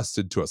is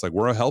entrusted to us. Like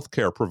we're a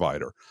healthcare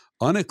provider.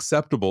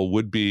 Unacceptable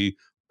would be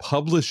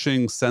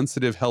publishing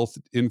sensitive health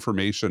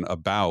information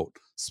about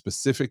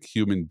specific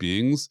human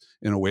beings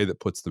in a way that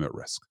puts them at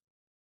risk.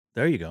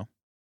 There you go.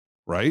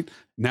 Right?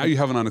 Now you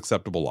have an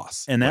unacceptable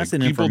loss. And that's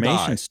Like, an people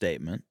information die.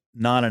 statement,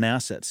 not an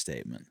asset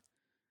statement.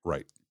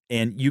 Right.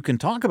 And you can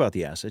talk about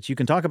the assets. You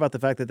can talk about the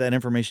fact that that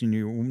information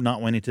you're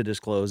not wanting to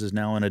disclose is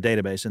now in a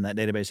database, and that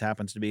database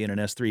happens to be in an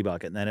S3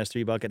 bucket, and that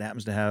S3 bucket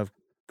happens to have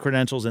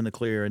credentials in the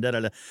clear, and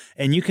da-da-da.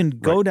 And you can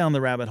go Right. down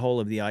the rabbit hole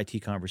of the IT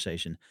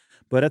conversation.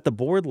 But at the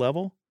board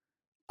level,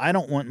 I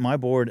don't want my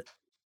board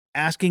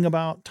asking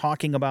about,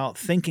 talking about,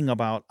 thinking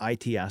about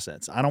IT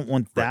assets. I don't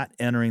want Right. that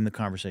entering the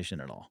conversation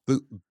at all.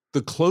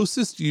 The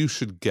closest you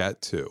should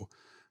get to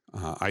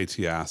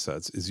IT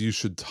assets is you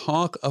should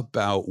talk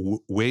about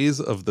ways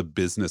of the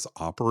business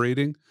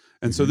operating.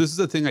 And so Mhm. this is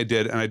the thing I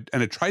did, and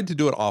I tried to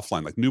do it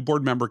offline. Like new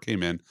board member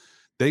came in,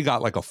 they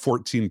got like a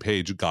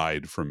 14-page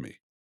guide from me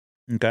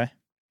Okay.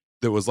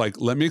 that was like,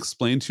 let me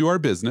explain to you our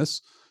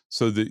business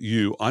so that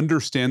you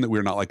understand that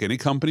we're not like any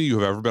company you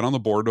have ever been on the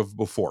board of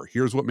before.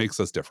 Here's what makes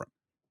us different.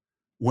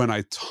 When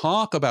I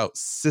talk about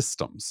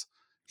systems,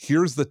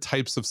 here's the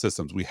types of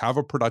systems. We have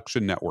a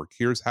production network.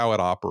 Here's how it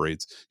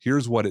operates.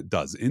 Here's what it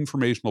does.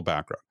 Informational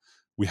background.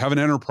 We have an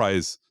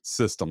enterprise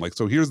system. Like,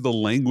 so here's the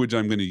language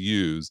I'm going to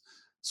use.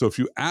 So if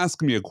you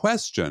ask me a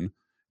question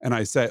and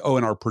I say, oh,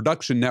 in our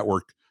production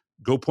network,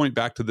 go point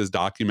back to this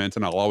document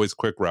and I'll always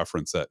quick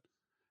reference it.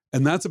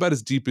 And that's about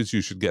as deep as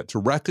you should get to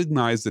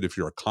recognize that if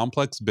you're a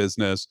complex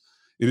business,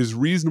 it is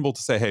reasonable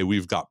to say, hey,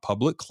 we've got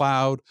public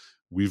cloud,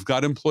 we've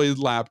got employee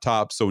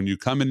laptops. So when you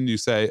come in and you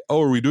say,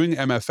 oh, are we doing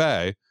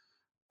MFA?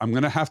 I'm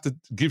going to have to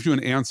give you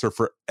an answer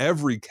for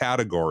every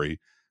category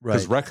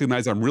because Right.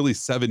 recognize I'm really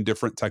 7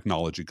 different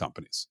technology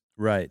companies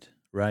Right.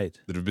 Right.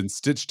 that have been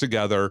stitched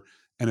together.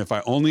 And if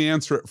I only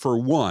answer it for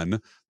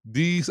one,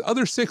 these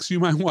other 6, you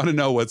might want to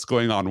know what's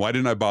going on. Why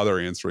didn't I bother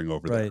answering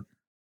over there? Right.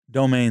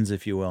 Domains,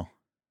 if you will.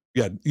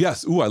 Yeah.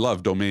 Yes. Ooh, I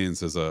love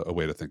domains as a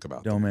way to think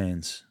about them.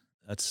 Domains.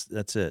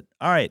 That's it.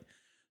 All right.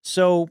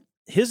 So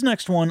his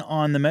next one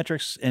on the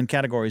metrics and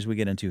categories we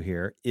get into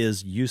here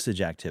is usage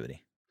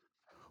activity.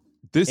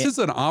 This And- is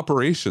an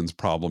operations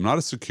problem, not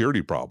a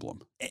security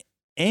problem.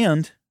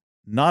 And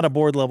not a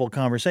board level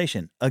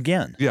conversation.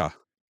 Again, Yeah.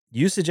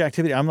 usage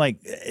activity. I'm like,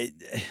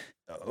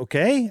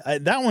 okay,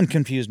 that one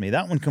confused me.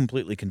 That one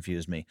completely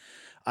confused me.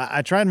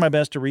 I tried my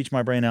best to reach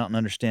my brain out and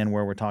understand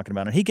where we're talking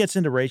about. And he gets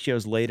into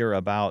ratios later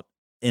about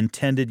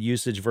intended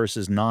usage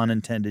versus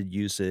non-intended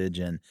usage.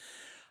 And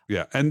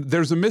Yeah. And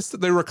there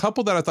were a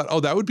couple that I thought, oh,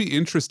 that would be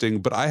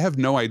interesting, but I have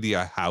no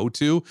idea how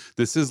to.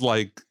 This is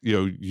like,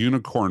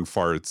 unicorn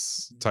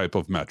farts type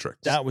of metrics.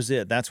 that was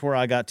it. That's where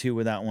I got to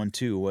with that one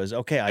too, was,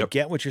 okay, I Yep.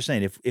 get what you're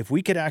saying. If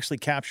we could actually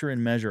capture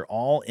and measure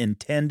all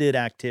intended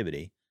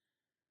activity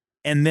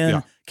and then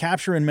Yeah.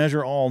 capture and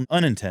measure all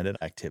unintended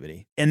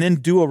activity and then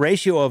do a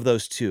ratio of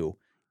those two,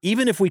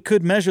 even if we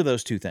could measure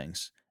those two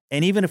things,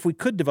 and even if we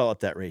could develop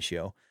that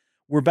ratio,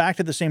 we're back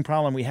to the same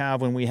problem we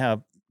have when we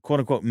have quote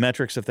unquote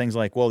metrics of things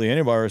like, well, the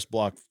antivirus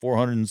blocked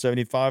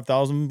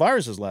 475,000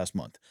 viruses last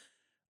month.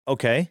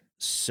 Okay,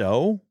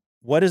 so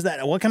what is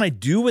that? What can I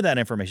do with that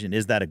information?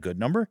 Is that a good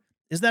number?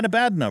 Is that a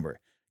bad number?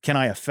 Can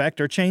I affect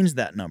or change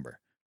that number?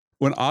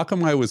 When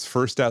Akamai was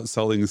first out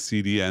selling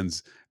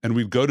CDNs, and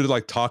we'd go to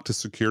like talk to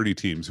security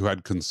teams who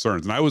had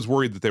concerns, and I was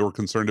worried that they were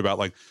concerned about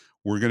like,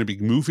 we're going to be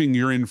moving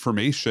your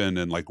information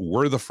and like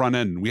we're the front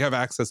end and we have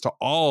access to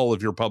all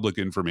of your public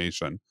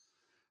information.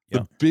 Yeah.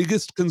 The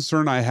biggest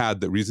concern I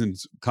had, the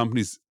reasons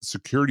companies'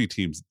 security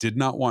teams did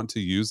not want to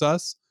use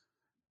us,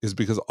 is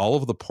because all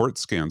of the port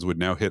scans would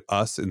now hit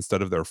us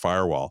instead of their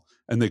firewall,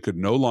 and they could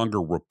no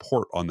longer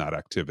report on that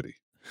activity.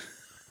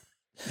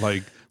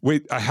 Like,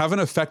 wait, I have an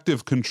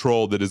effective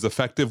control that is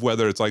effective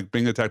whether it's like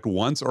being attacked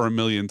once or a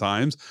million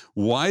times.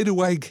 Why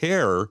do I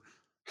care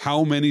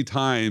how many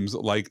times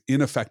like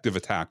ineffective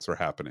attacks are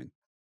happening?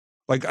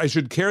 Like, I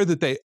should care that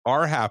they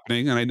are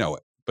happening, and I know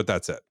it, but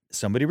that's it.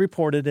 Somebody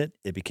reported it.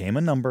 It became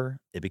a number.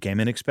 It became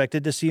an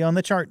expected to see on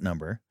the chart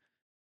number.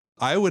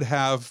 I would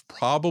have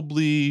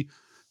probably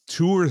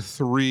 2 or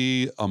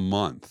 3 a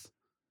month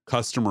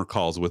customer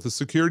calls with a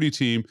security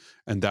team,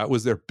 and that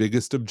was their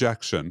biggest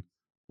objection,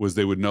 was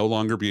they would no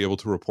longer be able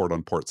to report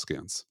on port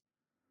scans.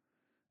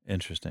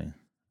 Interesting.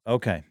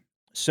 Okay.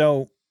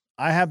 So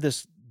I have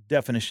this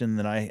definition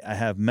that I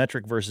have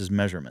metric versus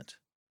measurement.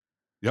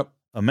 Yep.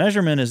 A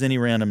measurement is any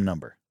random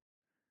number.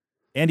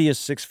 Andy is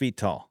 6 feet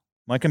tall.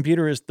 My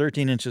computer is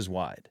 13 inches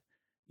wide.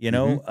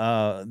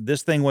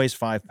 This thing weighs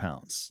 5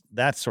 pounds.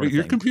 That sort of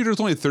your thing. computer's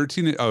only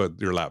 13. Oh,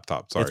 your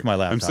laptop. Sorry. It's my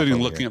laptop. I'm sitting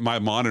over looking here. at my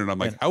monitor, and I'm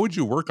like, how would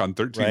you work on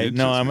 13 Right. inches?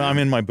 No, I'm man?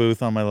 in my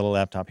booth on my little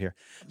laptop here.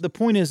 The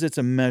point is, it's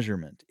a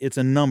measurement. It's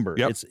a number.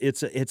 Yep.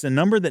 It's a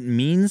number that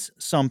means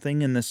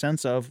something in the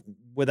sense of,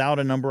 without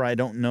a number, I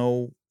don't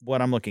know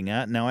what I'm looking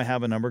at. Now I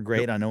have a number.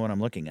 Great. Yep. I know what I'm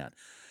looking at.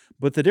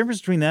 But the difference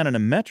between that and a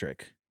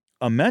metric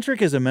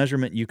is a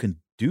measurement you can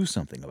do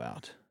something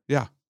about.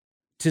 Yeah.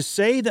 To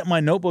say that my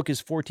notebook is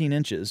 14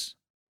 inches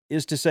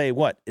is to say,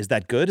 what? Is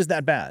that good? Is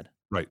that bad?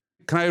 Right.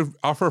 Can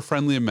I offer a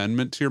friendly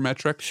amendment to your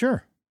metric?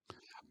 Sure.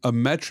 A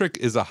metric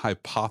is a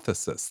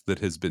hypothesis that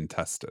has been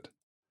tested.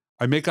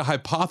 I make a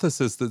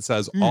hypothesis that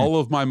says all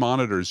of my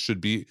monitors should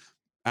be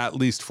at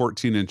least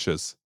 14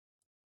 inches.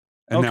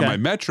 And now my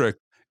metric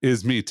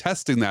is me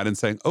testing that and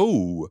saying,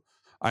 oh,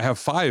 I have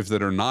 5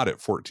 that are not at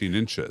 14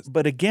 inches.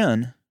 But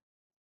again,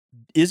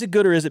 is it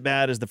good or is it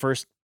bad is the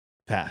first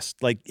pass.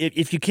 Like,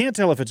 if you can't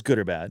tell if it's good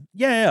or bad,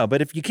 yeah.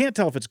 But if you can't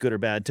tell if it's good or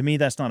bad, to me,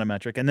 that's not a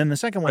metric. And then the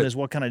second one is,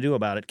 what can I do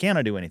about it? Can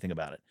I do anything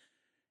about it?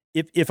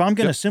 If I'm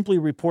going to simply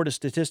report a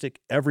statistic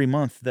every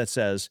month that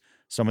says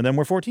some of them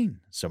were 14,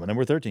 some of them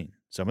were 13,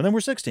 some of them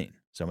were 16,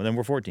 some of them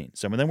were 14,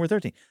 some of them were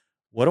 13.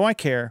 What do I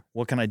care?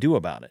 What can I do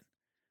about it?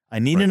 I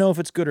need to know if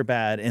it's good or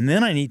bad, and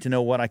then I need to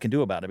know what I can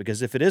do about it,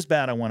 because if it is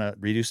bad, I want to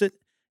reduce it,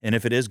 and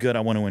if it is good,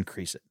 I want to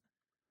increase it.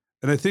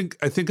 And I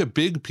think a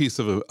big piece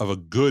of a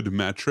good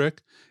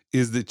metric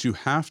is that you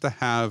have to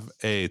have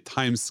a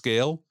time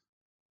scale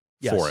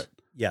for it.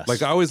 Yes.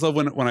 Like, I always love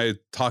when I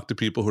talk to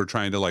people who are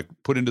trying to like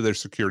put into their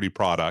security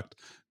product,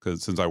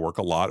 because since I work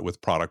a lot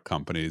with product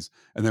companies,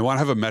 and they want to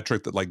have a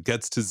metric that like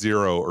gets to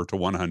 0 or to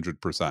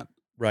 100%.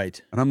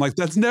 Right. And I'm like,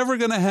 that's never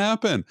going to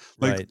happen.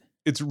 Like,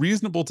 it's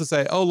reasonable to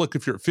say, oh, look,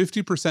 if you're at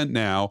 50%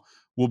 now,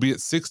 we'll be at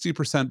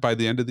 60% by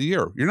the end of the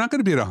year. You're not going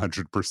to be at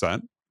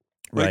 100%.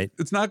 Like,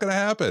 it's not going to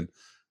happen.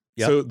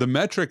 Yep. So the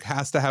metric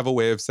has to have a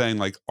way of saying,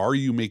 like, are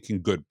you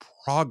making good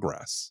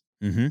progress?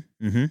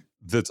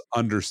 That's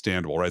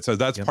understandable, right? So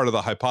that's part of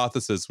the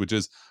hypothesis, which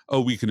is,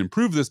 oh, we can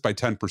improve this by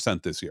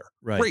 10% this year.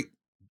 Right. Great.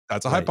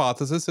 That's a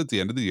hypothesis at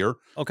the end of the year.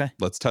 Okay.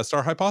 Let's test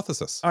our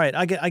hypothesis. All right.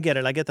 I get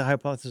it. I get the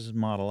hypothesis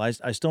model. I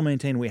still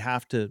maintain we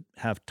have to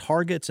have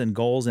targets and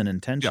goals and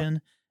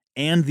intention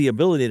and the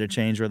ability to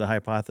change, or the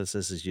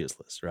hypothesis is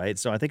useless, right?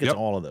 So I think it's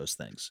all of those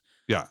things.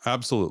 Yeah,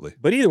 absolutely.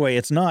 But either way,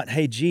 it's not,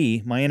 hey,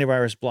 gee, my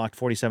antivirus blocked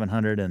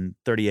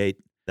 4,738.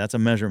 That's a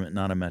measurement,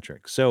 not a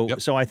metric. So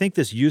I think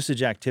this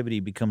usage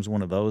activity becomes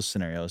one of those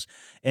scenarios.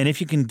 And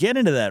if you can get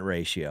into that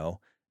ratio,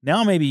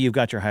 now maybe you've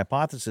got your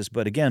hypothesis,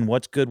 but again,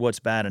 what's good, what's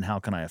bad, and how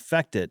can I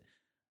affect it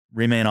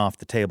remain off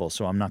the table.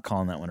 So I'm not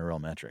calling that one a real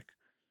metric.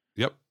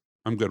 Yep,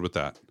 I'm good with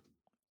that.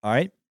 All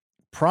right.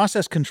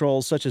 Process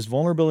controls such as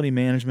vulnerability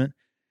management.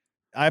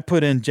 I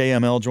put in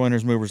JML,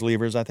 joiners, movers,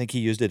 levers. I think he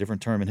used a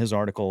different term in his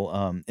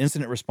article,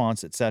 incident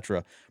response,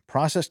 etc.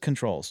 Process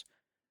controls.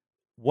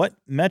 What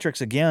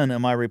metrics, again,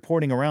 am I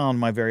reporting around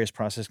my various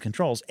process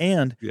controls?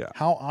 And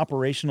how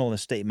operational a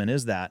statement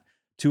is that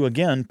to,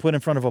 again, put in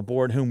front of a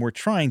board whom we're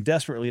trying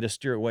desperately to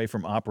steer away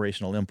from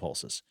operational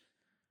impulses?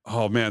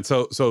 Oh, man.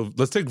 So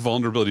let's take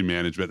vulnerability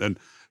management. And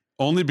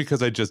only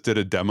because I just did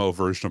a demo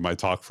version of my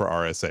talk for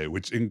RSA,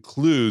 which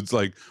includes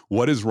like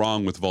what is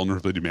wrong with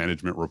vulnerability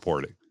management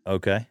reporting.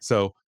 Okay.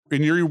 So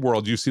in your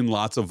world, you've seen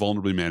lots of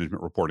vulnerability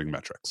management reporting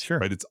metrics. Sure.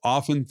 Right? It's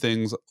often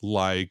things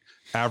like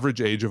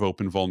average age of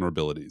open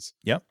vulnerabilities.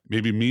 Yep.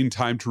 Maybe mean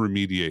time to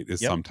remediate is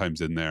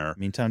sometimes in there.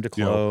 Mean time to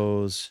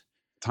close.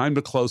 Time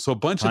to close. So a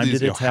bunch of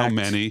these, how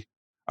many?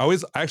 I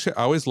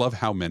always love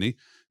how many,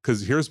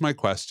 because here's my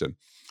question.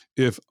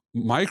 If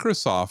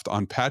Microsoft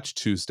on Patch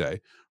Tuesday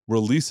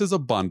releases a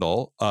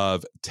bundle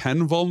of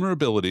 10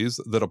 vulnerabilities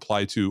that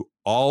apply to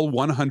all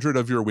 100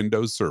 of your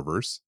Windows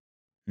servers,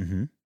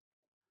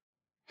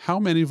 how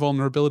many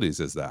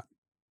vulnerabilities is that?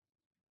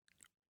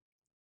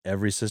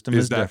 Every system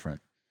is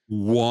different.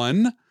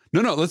 One?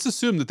 No, let's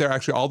assume that they're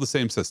actually all the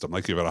same system.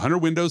 Like you've got 100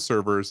 Windows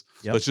servers.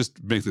 Let's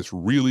just make this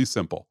really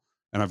simple.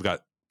 And I've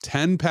got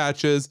 10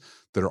 patches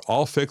that are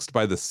all fixed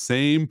by the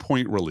same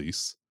point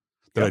release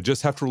that I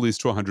just have to release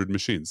to 100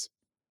 machines.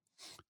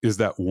 Is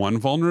that one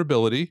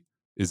vulnerability?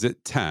 Is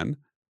it 10?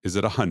 Is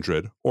it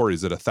 100 or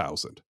is it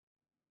 1,000?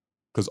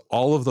 Because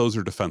all of those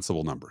are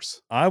defensible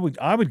numbers. I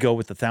would go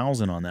with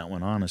 1,000 on that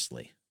one,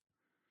 honestly.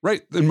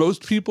 Right. And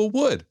most people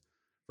would.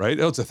 Right.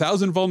 Oh, it's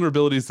 1,000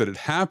 vulnerabilities that it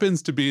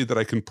happens to be that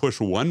I can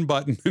push one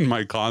button in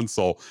my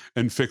console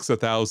and fix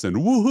 1,000.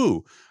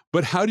 Woohoo.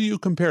 But how do you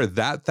compare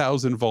that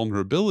 1,000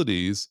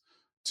 vulnerabilities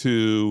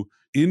to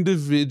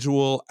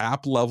individual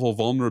app level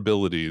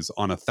vulnerabilities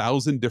on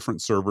 1,000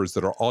 different servers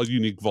that are all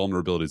unique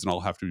vulnerabilities and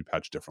all have to be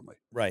patched differently?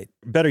 Right.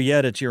 Better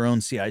yet, it's your own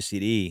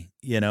CI/CD,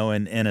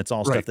 and it's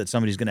all Right. stuff that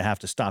somebody's going to have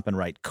to stop and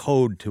write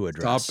code to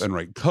address. Stop and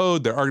write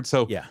code. There are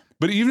Yeah.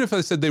 But even if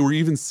I said they were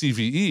even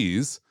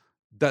CVEs,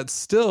 that's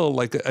still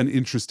like an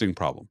interesting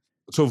problem.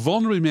 So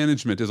vulnerability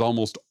management is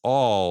almost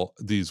all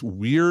these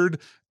weird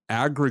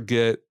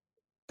aggregate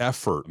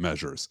effort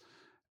measures.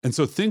 And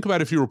so think about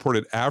if you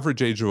reported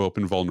average age of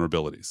open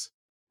vulnerabilities.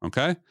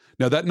 Okay.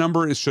 Now that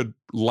number is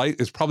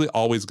probably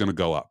always going to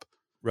go up.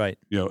 Right.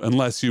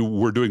 Unless you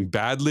were doing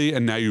badly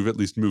and now you've at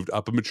least moved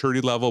up a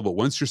maturity level. But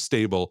once you're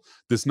stable,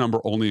 this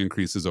number only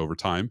increases over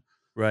time.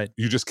 Right.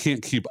 You just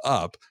can't keep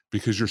up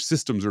because your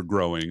systems are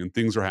growing and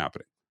things are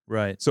happening.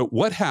 Right. So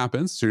what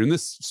happens? So you're in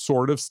this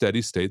sort of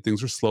steady state.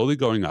 Things are slowly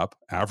going up.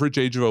 Average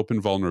age of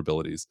open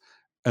vulnerabilities,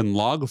 and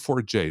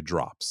log4j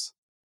drops.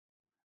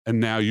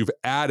 And now you've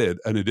added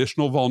an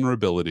additional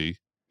vulnerability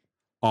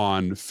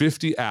on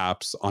 50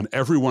 apps on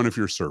every one of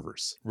your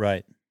servers.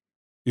 Right.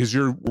 Is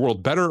your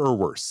world better or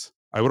worse?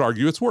 I would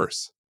argue it's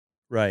worse.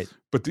 Right.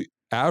 But the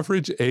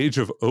average age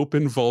of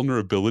open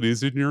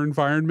vulnerabilities in your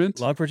environment,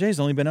 Log4j's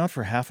only been out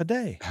for half a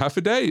day. Half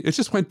a day. It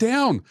just went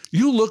down.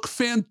 You look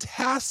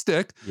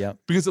fantastic. Yep.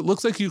 Because it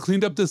looks like you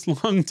cleaned up this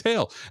long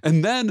tail.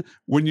 And then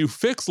when you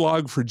fix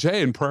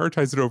Log4j and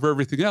prioritize it over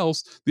everything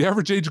else, the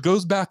average age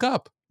goes back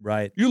up.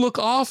 Right. You look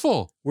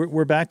awful.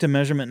 We're back to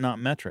measurement, not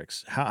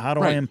metrics. How do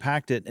I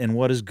impact it, and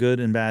what does good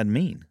and bad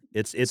mean?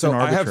 It's an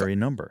arbitrary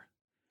number.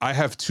 I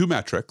have two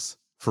metrics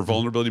for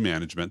vulnerability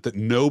management that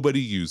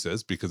nobody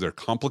uses because they're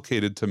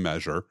complicated to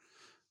measure,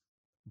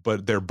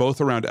 but they're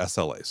both around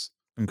SLAs.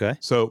 Okay.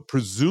 So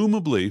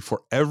presumably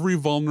for every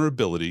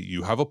vulnerability,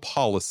 you have a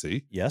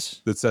policy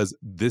Yes. that says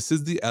this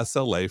is the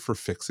SLA for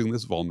fixing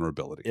this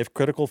vulnerability. If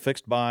critical,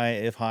 fixed by.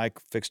 If high,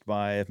 fixed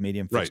by. If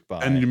medium, fixed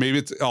by. And maybe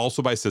it's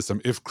also by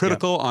system. If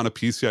critical on a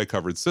PCI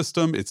covered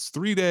system, it's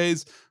 3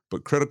 days,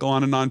 but critical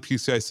on a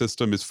non-PCI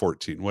system is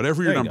 14,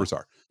 whatever your numbers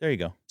are. There you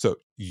go. So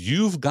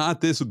you've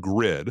got this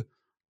grid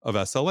of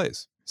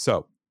SLAs.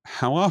 So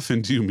how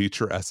often do you meet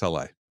your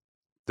SLA?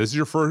 This is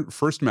your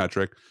first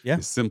metric. Yeah.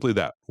 Is simply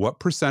that. What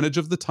percentage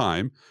of the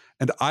time?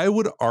 And I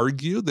would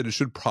argue that it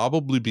should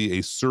probably be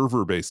a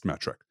server-based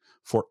metric.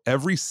 For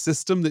every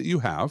system that you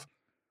have,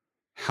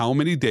 how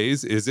many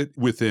days is it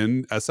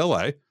within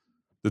SLA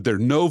that there are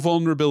no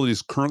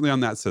vulnerabilities currently on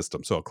that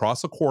system? So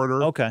across a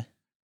quarter, Okay.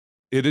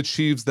 it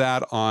achieves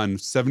that on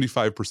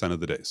 75%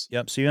 of the days.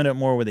 Yep. So you end up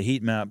more with a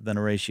heat map than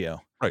a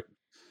ratio. Right.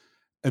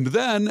 And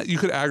then you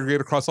could aggregate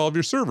across all of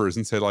your servers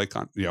and say, like,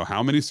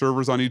 how many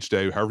servers on each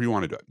day, however you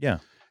want to do it. Yeah.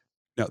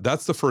 Now,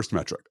 that's the first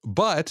metric.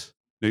 But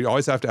you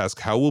always have to ask,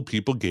 how will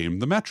people game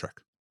the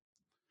metric?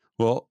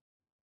 Well,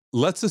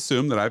 let's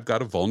assume that I've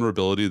got a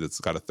vulnerability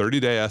that's got a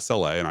 30-day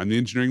SLA, and I'm the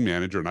engineering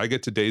manager, and I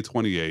get to day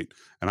 28,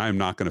 and I am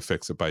not going to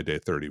fix it by day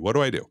 30. What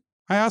do?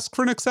 I ask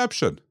for an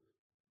exception.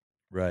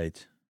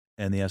 Right.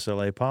 And the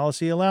SLA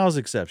policy allows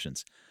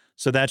exceptions.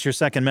 So that's your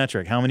second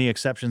metric. How many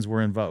exceptions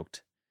were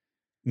invoked?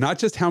 Not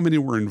just how many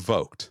were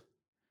invoked.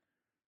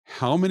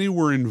 How many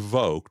were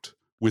invoked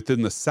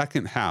within the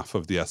second half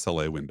of the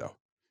SLA window?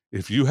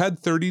 If you had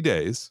 30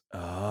 days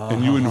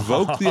and you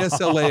invoked the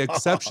SLA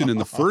exception in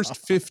the first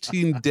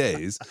 15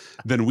 days,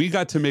 then we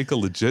got to make a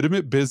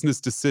legitimate business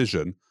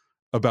decision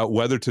about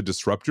whether to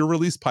disrupt your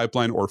release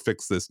pipeline or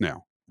fix this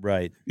now.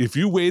 Right. If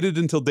you waited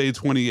until day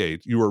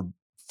 28, you were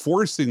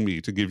forcing me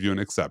to give you an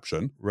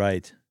exception.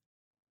 Right.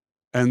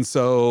 And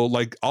so,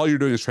 like, all you're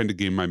doing is trying to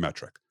game my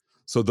metric.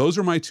 So those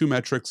are my two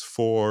metrics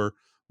for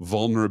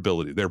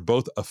vulnerability. They're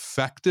both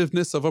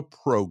effectiveness of a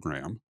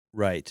program.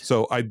 Right.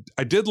 So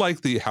I did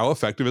like the how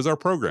effective is our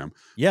program.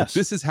 Yes. But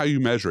this is how you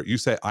measure it. You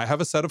say, I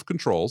have a set of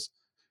controls,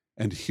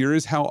 and here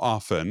is how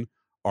often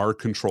our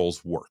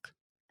controls work.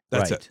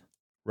 That's it.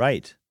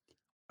 Right.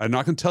 I'm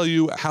not going to tell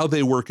you how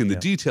they work in the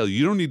detail.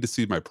 You don't need to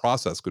see my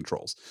process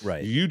controls.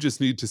 Right. You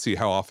just need to see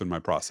how often my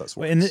process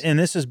works. And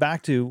this is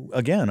back to,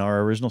 again,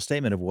 our original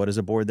statement of what is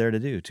a board there to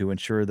do? To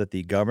ensure that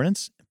the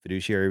governance,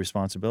 fiduciary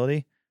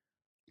responsibility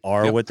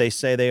are what they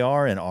say they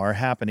are and are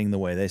happening the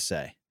way they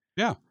say.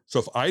 Yeah. So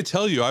if I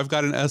tell you I've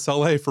got an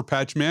SLA for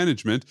patch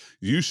management,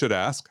 you should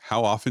ask,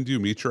 how often do you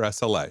meet your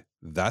SLA?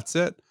 That's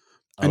it.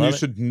 And you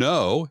should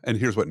know, and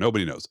here's what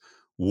nobody knows,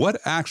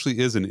 what actually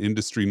is an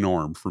industry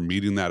norm for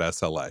meeting that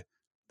SLA?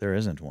 There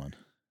isn't one.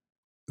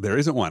 There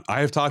isn't one.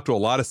 I have talked to a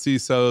lot of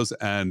CISOs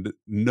and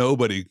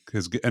nobody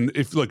has, and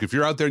if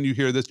you're out there and you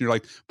hear this and you're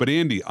like, but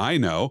Andy, I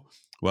know.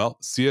 Well,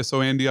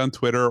 CSO Andy on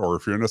Twitter, or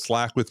if you're in a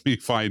Slack with me,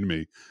 find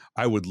me.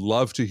 I would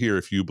love to hear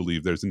if you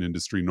believe there's an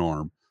industry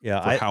norm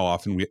Yeah, for how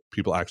often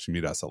people actually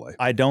meet SLA.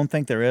 I don't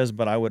think there is,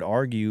 but I would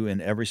argue in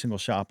every single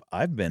shop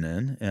I've been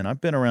in, and I've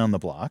been around the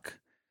block,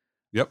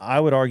 Yep. I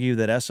would argue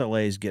that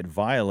SLAs get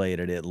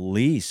violated at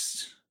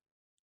least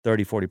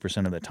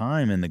 30-40% of the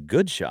time in the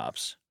good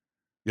shops.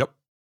 Yep.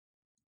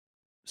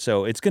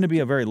 So it's going to be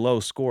a very low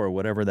score,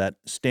 whatever that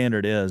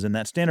standard is. And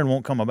that standard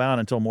won't come about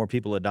until more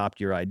people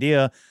adopt your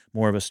idea,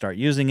 more of us start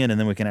using it, and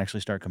then we can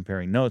actually start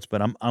comparing notes.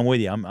 But I'm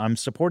with you. I'm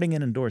supporting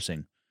and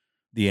endorsing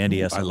the Ooh, I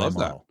anti-SLA love that.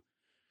 model.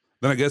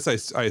 Then I guess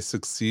I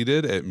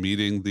succeeded at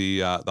meeting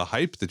the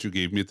hype that you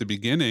gave me at the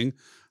beginning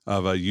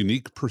of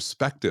unique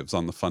perspectives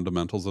on the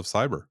fundamentals of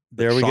cyber.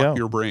 There we shock go.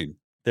 your brain.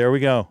 There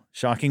we go.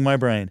 Shocking my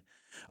brain.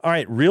 All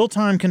right,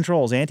 real-time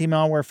controls,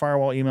 anti-malware,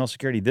 firewall, email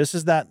security. This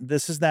is that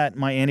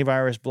my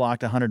antivirus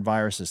blocked 100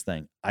 viruses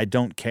thing. I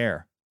don't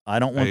care. I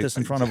don't want this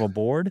in front of a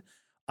board.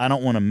 I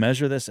don't want to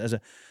measure this as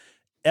a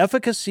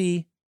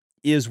efficacy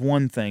is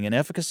one thing. And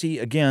efficacy,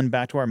 again,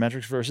 back to our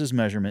metrics versus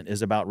measurement,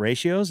 is about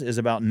ratios, is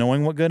about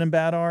knowing what good and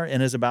bad are,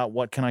 and is about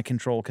what can I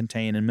control,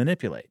 contain, and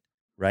manipulate,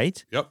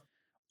 right? Yep.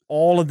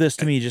 All of this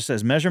to me just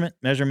says measurement,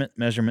 measurement,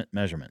 measurement,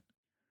 measurement.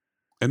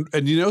 And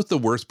you know what the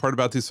worst part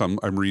about these? So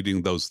I'm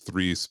reading those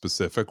 3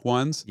 specific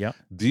ones. Yep.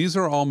 These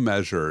are all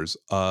measures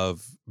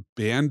of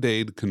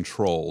Band-Aid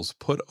controls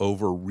put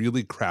over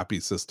really crappy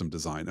system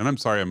design. And I'm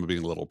sorry, I'm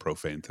being a little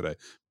profane today.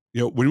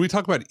 You know, when we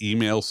talk about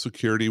email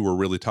security, we're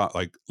really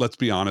like, let's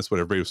be honest,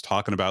 what everybody was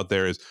talking about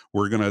there is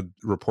we're going to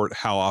report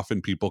how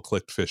often people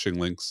clicked phishing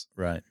links.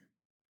 Right.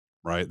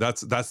 Right.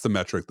 That's the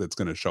metric that's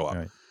going to show up.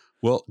 Right.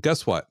 Well,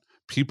 guess what?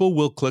 People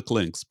will click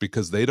links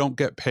because they don't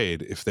get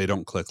paid if they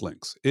don't click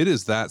links. It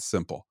is that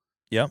simple.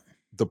 Yep.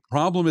 The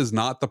problem is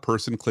not the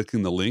person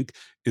clicking the link.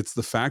 It's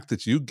the fact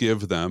that you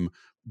give them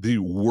the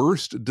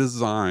worst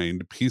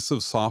designed piece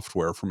of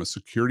software from a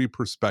security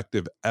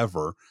perspective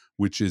ever,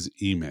 which is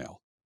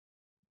email.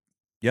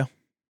 Yeah.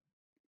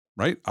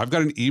 Right? I've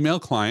got an email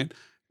client.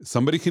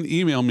 Somebody can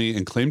email me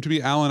and claim to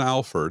be Alan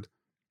Alford.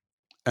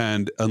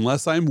 And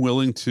unless I'm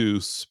willing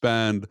to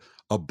spend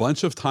a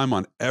bunch of time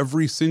on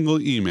every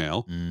single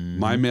email,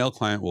 my mail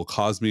client will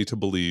cause me to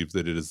believe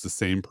that it is the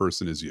same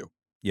person as you.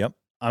 Yep.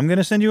 I'm going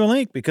to send you a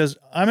link because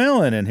I'm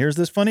Ellen, and here's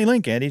this funny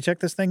link, Andy. Check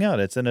this thing out.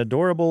 It's an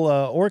adorable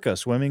orca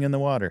swimming in the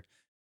water.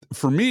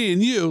 For me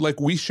and you, like,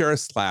 we share a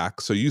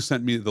Slack. So you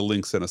sent me the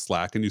links in a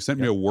Slack, and you sent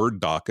me a Word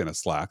doc in a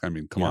Slack. I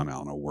mean, come on,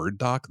 Alan, a Word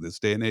doc this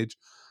day and age.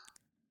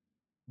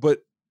 But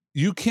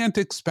you can't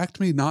expect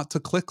me not to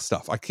click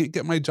stuff. I can't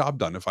get my job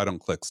done if I don't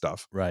click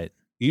stuff. Right.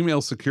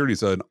 Email security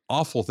is an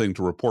awful thing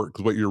to report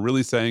because what you're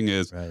really saying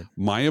is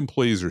my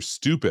employees are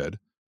stupid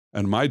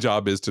and my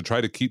job is to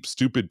try to keep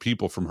stupid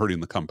people from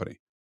hurting the company.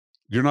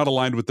 You're not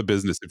aligned with the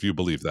business if you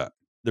believe that.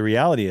 The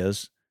reality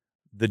is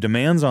the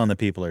demands on the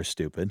people are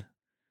stupid.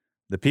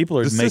 The people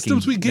are the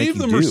systems we gave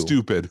them are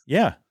stupid.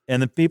 Yeah.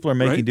 And the people are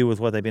making do with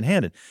what they've been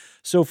handed.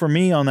 So for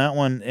me on that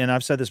one, and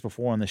I've said this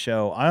before on the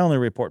show, I only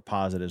report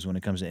positives when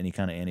it comes to any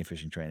kind of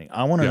anti-phishing training.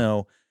 I want to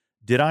know,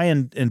 did I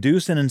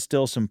induce and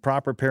instill some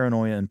proper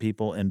paranoia in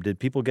people, and did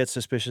people get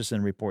suspicious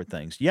and report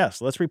things?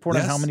 Yes, let's report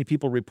on how many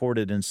people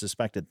reported and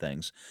suspected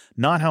things,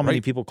 not how many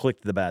people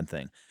clicked the bad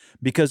thing.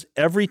 Because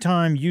every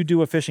time you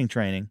do a phishing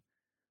training,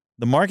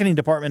 the marketing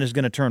department is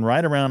going to turn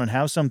right around and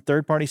have some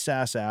third-party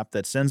SaaS app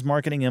that sends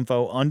marketing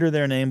info under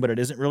their name, but it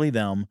isn't really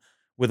them,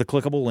 with a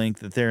clickable link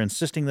that they're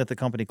insisting that the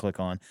company click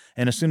on.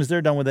 And as soon as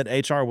they're done with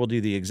it, HR will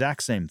do the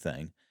exact same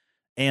thing.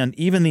 And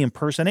even the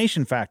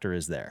impersonation factor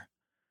is there.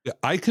 Yeah,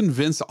 I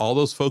convince all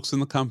those folks in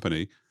the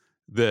company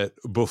that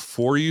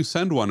before you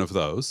send one of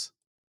those,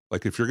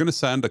 like if you're going to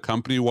send a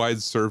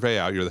company-wide survey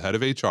out, you're the head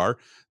of HR,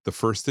 the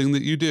first thing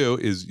that you do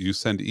is you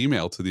send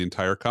email to the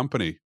entire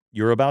company.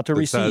 You're about to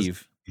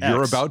receive.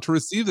 You're about to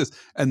receive this.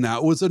 And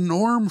that was a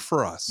norm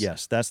for us.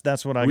 Yes,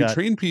 that's what I got. We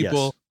train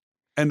people. Yes.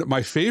 And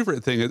my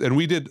favorite thing is, and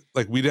we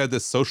had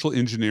this social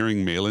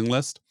engineering mailing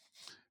list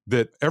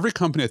that every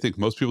company, I think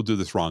most people do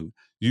this wrong.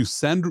 You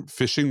send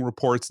phishing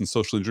reports and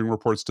social engineering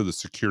reports to the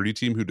security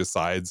team who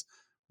decides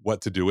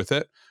what to do with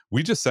it.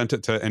 We just sent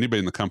it to anybody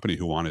in the company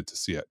who wanted to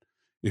see it.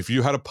 If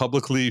you had a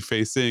publicly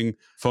facing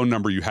phone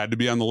number, you had to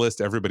be on the list.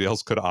 Everybody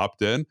else could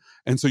opt in.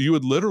 And so you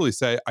would literally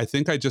say, I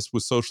think I just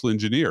was social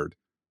engineered.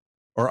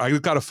 Or I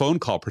got a phone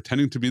call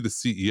pretending to be the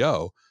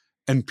CEO.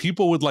 And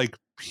people would like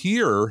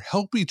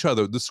help each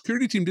other. The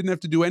security team didn't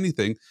have to do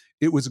anything.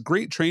 It was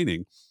great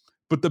training.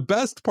 But the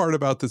best part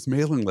about this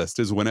mailing list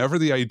is whenever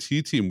the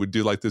IT team would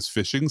do like this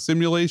phishing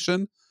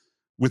simulation,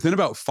 within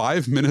about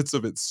 5 minutes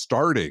of it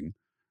starting,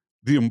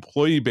 the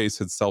employee base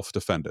had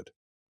self-defended.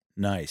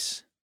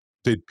 Nice.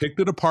 They'd picked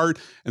it apart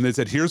and they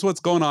said, here's what's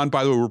going on.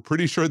 By the way, we're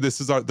pretty sure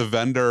this is the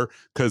vendor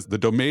because the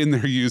domain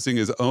they're using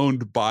is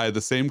owned by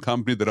the same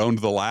company that owned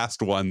the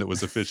last one that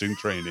was a phishing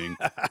training.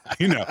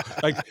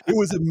 Like it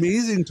was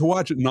amazing to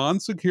watch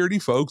non-security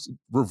folks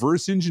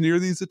reverse engineer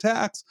these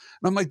attacks.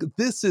 And I'm like,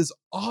 this is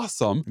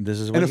awesome. This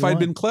is what and if I'd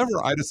been clever,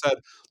 I'd have said,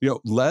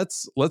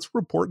 let's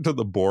report to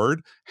the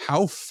board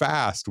how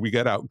fast we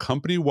get out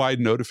company-wide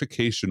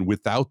notification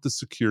without the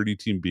security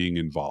team being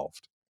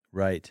involved.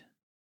 Right.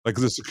 Like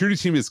the security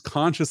team is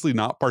consciously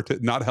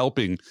not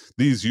helping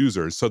these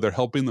users, so they're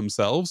helping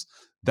themselves.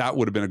 That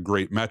would have been a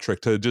great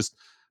metric to just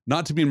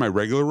not to be in my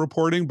regular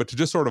reporting, but to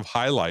just sort of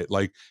highlight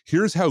like,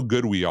 here's how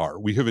good we are.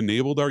 We have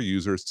enabled our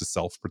users to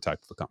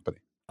self-protect the company.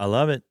 I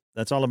love it.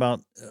 That's all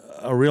about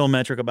a real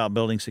metric about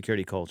building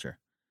security culture.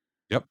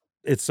 Yep.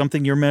 It's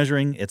something you're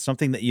measuring. It's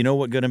something that you know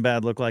what good and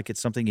bad look like.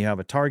 It's something you have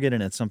a target,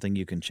 and it's something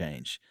you can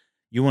change.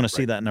 You want to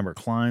see Right. that number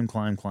climb,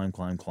 climb, climb,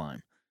 climb,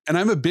 climb. And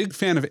I'm a big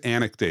fan of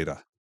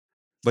anecdata.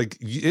 Like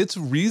it's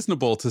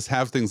reasonable to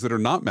have things that are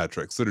not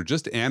metrics, that are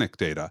just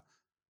anecdata.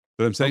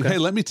 That I'm saying, Okay. hey,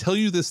 let me tell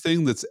you this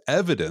thing that's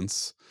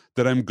evidence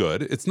that I'm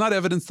good. It's not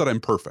evidence that I'm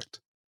perfect,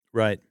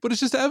 Right. but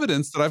it's just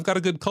evidence that I've got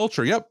a good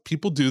culture. Yep,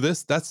 people do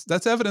this.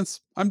 That's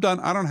evidence. I'm done.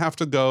 I don't have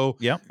to go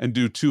Yep. and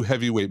do too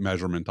heavyweight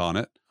measurement on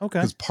it. Okay.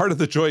 Because part of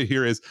the joy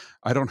here is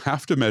I don't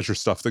have to measure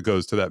stuff that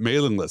goes to that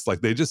mailing list.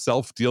 Like they just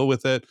self-deal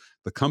with it.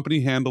 The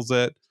company handles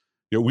it.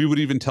 We would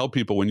even tell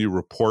people when you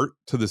report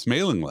to this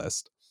mailing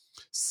list,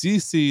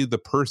 CC the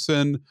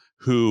person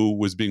who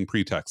was being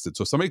pretexted.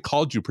 So somebody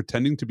called you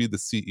pretending to be the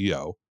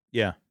CEO,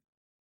 Yeah.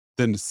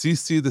 then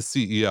CC the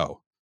CEO.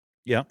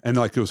 Yeah. And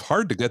like it was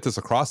hard to get this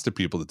across to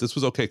people that this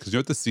was okay. Because you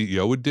know what the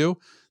CEO would do?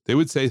 They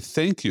would say,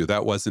 thank you,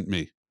 that wasn't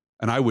me.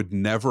 And I would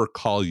never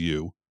call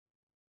you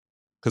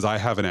because I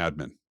have an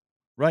admin.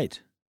 Right.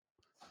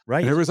 Right.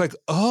 And everybody's like,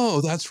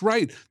 oh, that's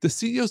right. The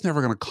CEO's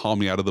never going to call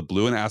me out of the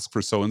blue and ask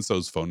for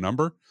so-and-so's phone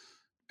number.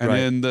 And Right.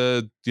 in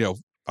the,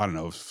 I don't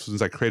know,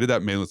 since I created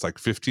that mail, it's like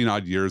 15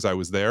 odd years I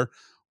was there.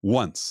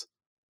 Once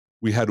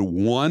we had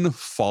one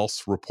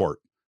false report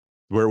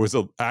where it was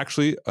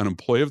actually an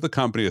employee of the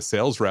company, a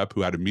sales rep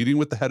who had a meeting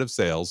with the head of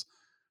sales,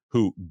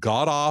 who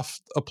got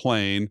off a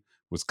plane,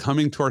 was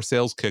coming to our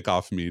sales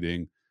kickoff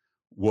meeting,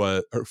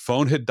 her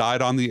phone had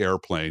died on the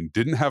airplane,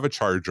 didn't have a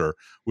charger,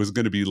 was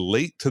going to be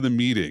late to the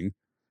meeting,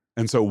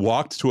 and so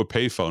walked to a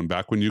payphone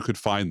back when you could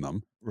find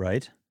them,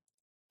 Right.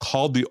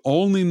 called the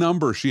only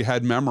number she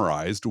had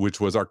memorized,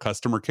 which was our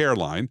customer care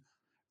line,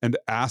 and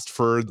asked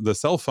for the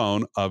cell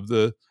phone of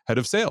the head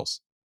of sales.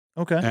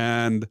 Okay.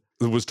 And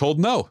was told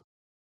nope.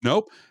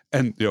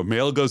 And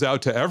mail goes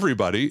out to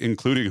everybody,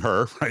 including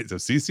her, right? So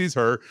CC's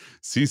her,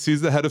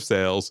 CC's the head of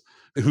sales,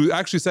 who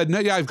actually said, no,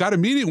 yeah, I've got a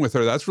meeting with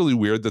her. That's really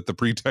weird that the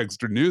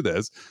pretexter knew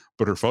this,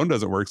 but her phone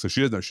doesn't work. So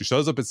she doesn't know. She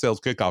shows up at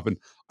sales kickoff and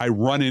I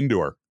run into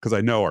her because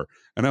I know her.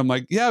 And I'm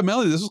like, yeah,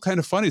 Melanie, this was kind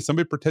of funny.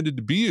 Somebody pretended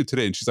to be you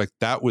today. And she's like,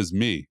 that was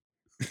me.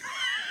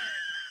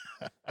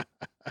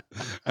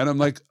 And I'm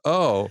like,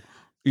 oh,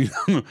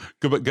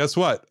 but guess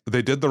what?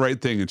 They did the right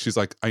thing. And she's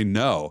like, I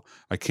know.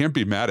 I can't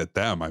be mad at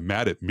them. I'm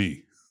mad at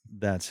me.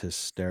 That's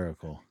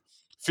hysterical.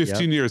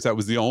 15 years, that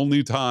was the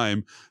only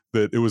time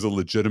that it was a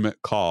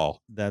legitimate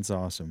call. That's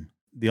awesome.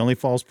 The only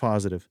false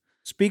positive.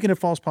 Speaking of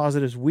false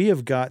positives, we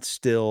have got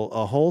still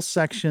a whole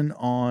section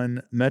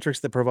on metrics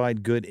that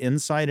provide good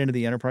insight into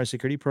the enterprise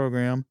security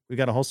program. We've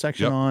got a whole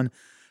section on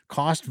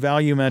cost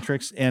value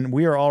metrics, and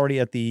we are already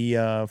at the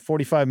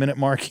 45-minute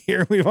mark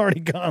here. We've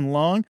already gone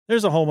long.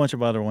 There's a whole bunch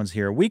of other ones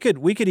here. We could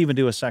even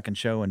do a second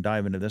show and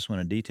dive into this one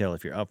in detail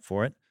if you're up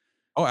for it.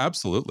 Oh,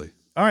 absolutely.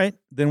 All right,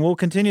 then we'll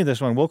continue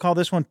this one. We'll call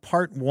this one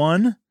part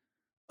 1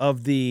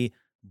 of the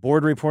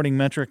board reporting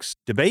metrics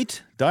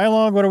debate,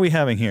 dialogue. What are we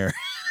having here?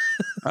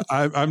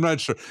 I'm not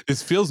sure. It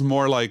feels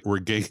more like we're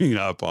ganging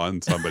up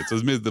on somebody. So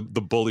it's maybe the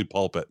bully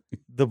pulpit.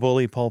 The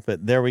bully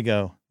pulpit. There we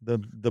go. The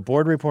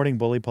board reporting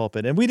bully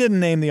pulpit. And we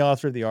didn't name the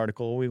author of the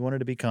article. We wanted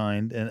to be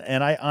kind.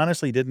 And I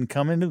honestly didn't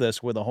come into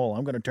this with a whole,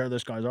 I'm going to tear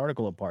this guy's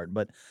article apart.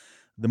 But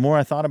the more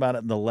I thought about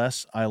it, the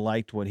less I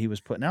liked what he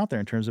was putting out there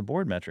in terms of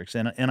board metrics.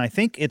 And I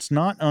think it's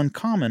not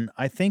uncommon.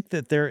 I think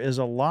that there is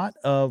a lot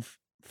of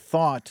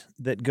thought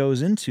that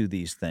goes into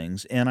these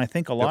things. And I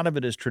think a lot of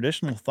it is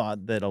traditional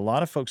thought that a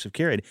lot of folks have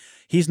carried.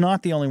 He's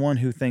not the only one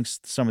who thinks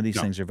some of these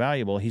things are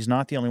valuable. He's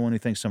not the only one who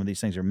thinks some of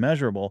these things are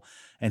measurable.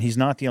 And he's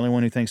not the only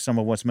one who thinks some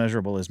of what's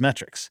measurable is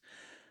metrics.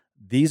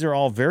 These are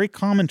all very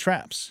common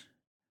traps.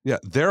 Yeah,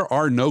 there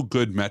are no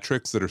good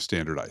metrics that are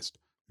standardized.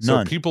 So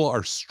None. people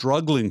are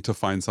struggling to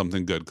find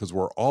something good because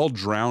we're all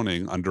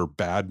drowning under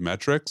bad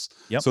metrics.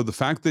 Yep. So the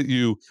fact that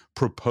you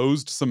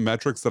proposed some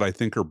metrics that I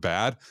think are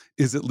bad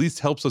is at least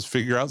helps us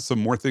figure out some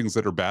more things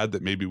that are bad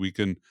that maybe we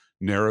can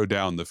narrow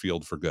down the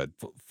field for good.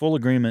 Full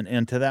agreement.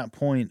 And to that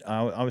point,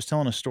 I was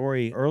telling a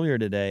story earlier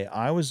today.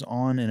 I was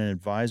on an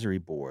advisory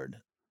board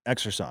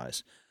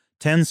exercise.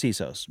 10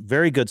 CISOs,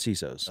 very good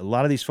CISOs. A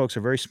lot of these folks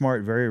are very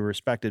smart, very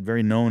respected,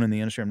 very known in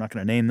the industry. I'm not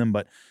going to name them,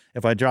 but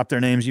if I drop their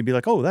names, you'd be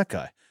like, oh, that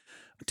guy.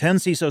 10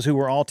 CISOs who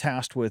were all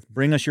tasked with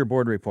bring us your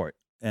board report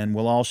and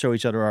we'll all show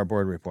each other our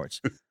board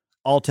reports.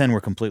 All 10 were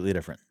completely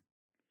different.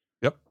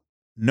 Yep.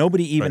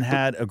 Nobody even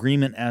had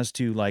agreement as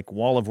to like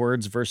wall of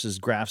words versus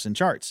graphs and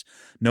charts.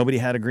 Nobody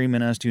had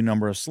agreement as to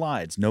number of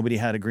slides. Nobody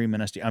had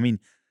agreement as to,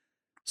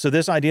 so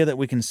this idea that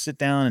we can sit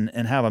down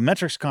and have a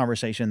metrics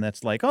conversation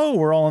that's like, oh,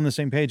 we're all on the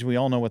same page. We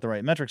all know what the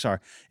right metrics are.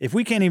 If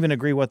we can't even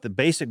agree what the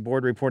basic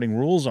board reporting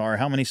rules are,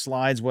 how many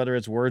slides, whether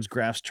it's words,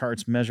 graphs,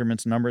 charts,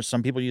 measurements, numbers,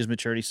 some people use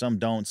maturity, some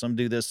don't, some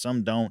do this,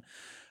 some don't.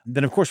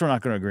 then of course we're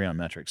not going to agree on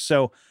metrics.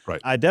 So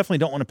Right. I definitely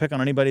don't want to pick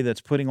on anybody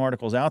that's putting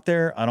articles out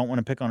there. I don't want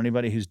to pick on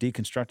anybody who's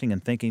deconstructing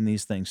and thinking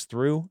these things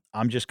through.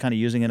 I'm just kind of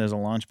using it as a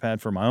launch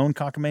pad for my own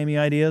cockamamie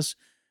ideas.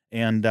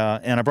 And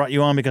I brought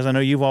you on because I know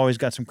you've always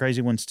got some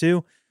crazy ones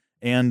too.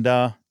 And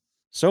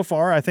so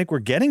far, I think we're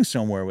getting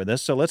somewhere with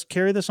this. So let's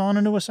carry this on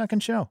into a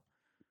second show.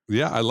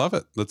 Yeah, I love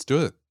it. Let's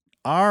do it.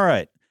 All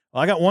right.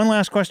 Well, I got one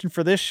last question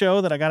for this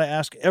show that I got to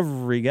ask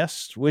every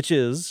guest, which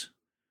is,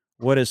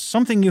 what is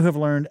something you have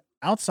learned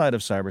outside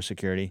of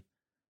cybersecurity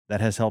that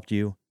has helped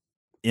you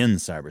in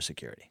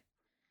cybersecurity?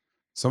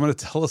 So I'm going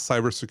to tell a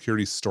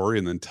cybersecurity story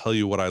and then tell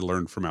you what I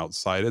learned from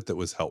outside it that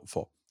was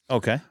helpful.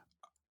 Okay.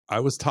 I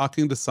was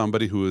talking to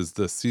somebody who is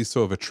the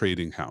CISO of a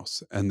trading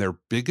house, and their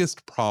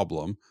biggest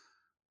problem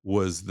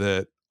was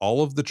that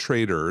all of the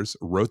traders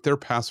wrote their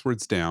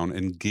passwords down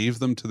and gave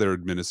them to their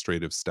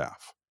administrative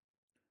staff.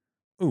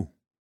 Ooh.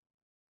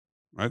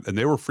 Right? And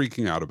they were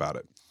freaking out about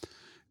it.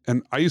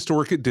 And I used to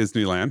work at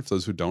Disneyland. For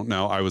those who don't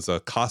know, I was a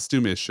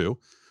costume issue.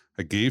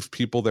 I gave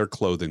people their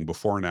clothing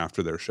before and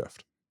after their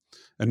shift.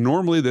 And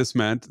normally this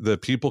meant the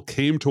people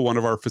came to one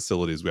of our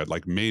facilities. We had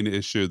like main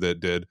issue that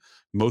did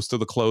most of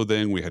the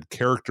clothing. We had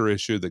character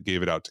issue that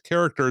gave it out to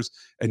characters.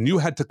 And you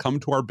had to come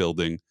to our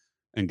building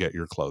and get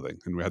your clothing.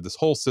 And we had this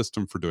whole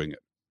system for doing it,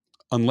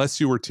 unless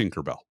you were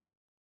Tinkerbell.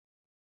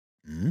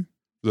 Mm-hmm.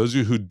 Those of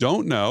you who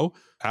don't know,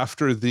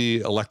 after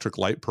the electric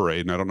light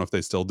parade, and I don't know if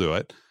they still do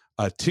it,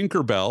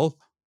 Tinkerbell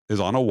is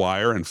on a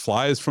wire and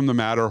flies from the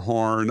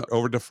Matterhorn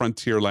over to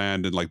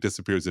Frontierland and like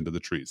disappears into the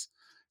trees.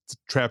 It's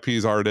a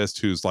trapeze artist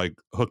who's like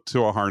hooked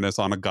to a harness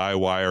on a guy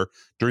wire.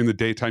 During the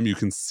daytime, you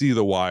can see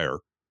the wire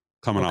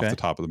coming off the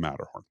top of the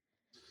Matterhorn.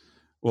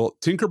 Well,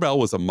 Tinkerbell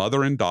was a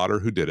mother and daughter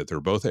who did it.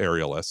 They're both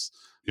aerialists,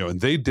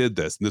 and they did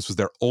this, and this was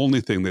their only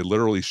thing. They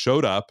literally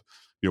showed up,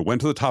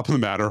 went to the top of the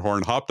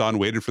Matterhorn, hopped on,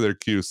 waited for their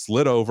cue,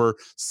 slid over,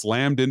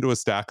 slammed into a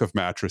stack of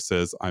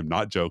mattresses. I'm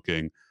not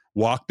joking.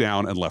 Walked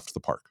down and left the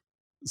park.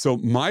 So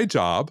my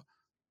job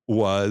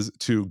was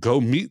to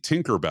go meet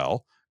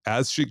Tinkerbell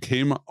as she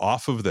came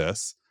off of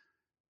this,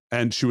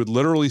 and she would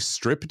literally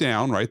strip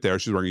down right there.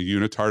 She's wearing a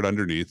unitard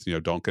underneath,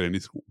 don't get any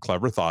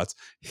clever thoughts,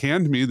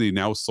 hand me the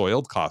now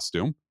soiled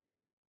costume,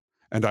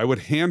 and I would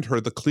hand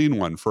her the clean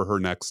one for her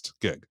next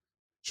gig.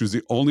 She was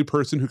the only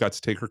person who got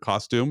to take her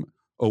costume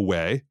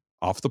away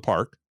off the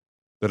park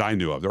that I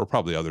knew of. There were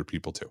probably other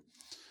people too.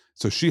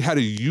 So she had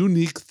a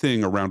unique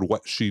thing around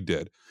what she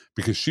did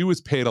because she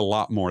was paid a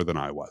lot more than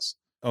I was.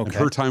 Okay. And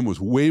her time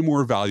was way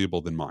more valuable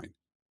than mine.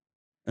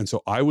 And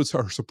so I was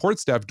her support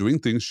staff doing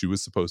things she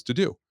was supposed to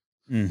do.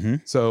 Mm-hmm.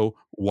 So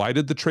why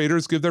did the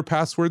traders give their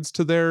passwords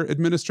to their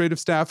administrative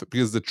staff?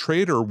 Because the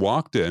trader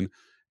walked in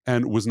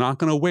and was not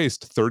going to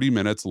waste 30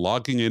 minutes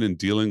logging in and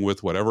dealing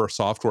with whatever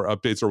software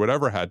updates or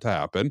whatever had to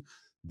happen.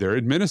 Their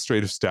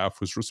administrative staff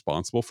was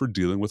responsible for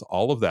dealing with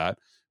all of that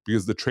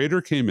because the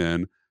trader came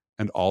in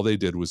and all they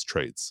did was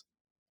trades.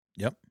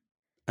 Yep.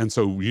 And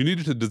so you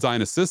needed to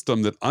design a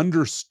system that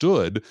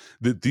understood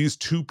that these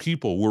two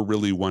people were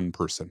really one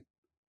person.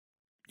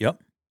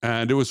 Yep.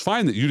 And it was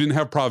fine that you didn't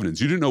have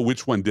provenance. You didn't know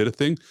which one did a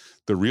thing.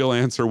 The real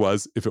answer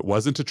was, if it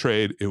wasn't a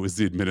trade, it was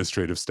the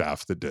administrative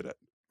staff that did it.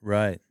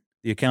 Right.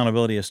 The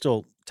accountability is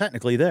still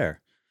technically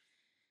there.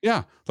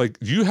 Yeah. Like,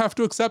 you have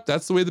to accept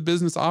that's the way the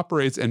business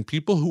operates. And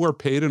people who are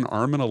paid an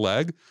arm and a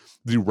leg,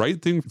 the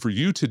right thing for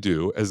you to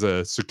do as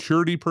a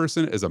security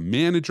person, as a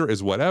manager,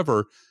 as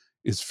whatever,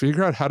 is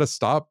figure out how to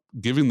stop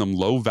giving them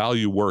low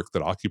value work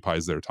that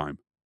occupies their time.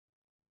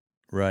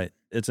 Right.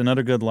 It's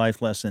another good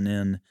life lesson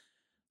in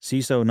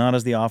CISO, not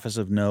as the office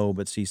of no,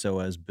 but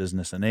CISO as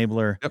business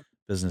enabler,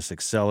 business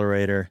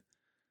accelerator,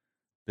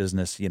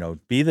 business,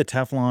 be the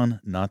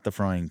Teflon, not the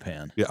frying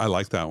pan. Yeah, I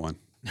like that one.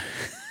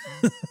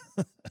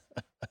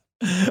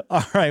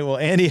 All right. Well,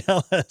 Andy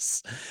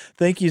Ellis,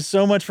 thank you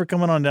so much for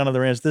coming on Down to the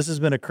Ranch. This has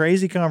been a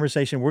crazy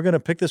conversation. We're going to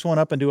pick this one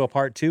up and do a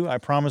part 2. I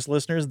promise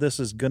listeners, this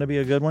is going to be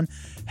a good one.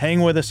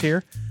 Hang with us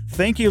here.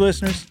 Thank you,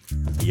 listeners.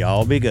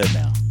 Y'all be good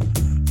now.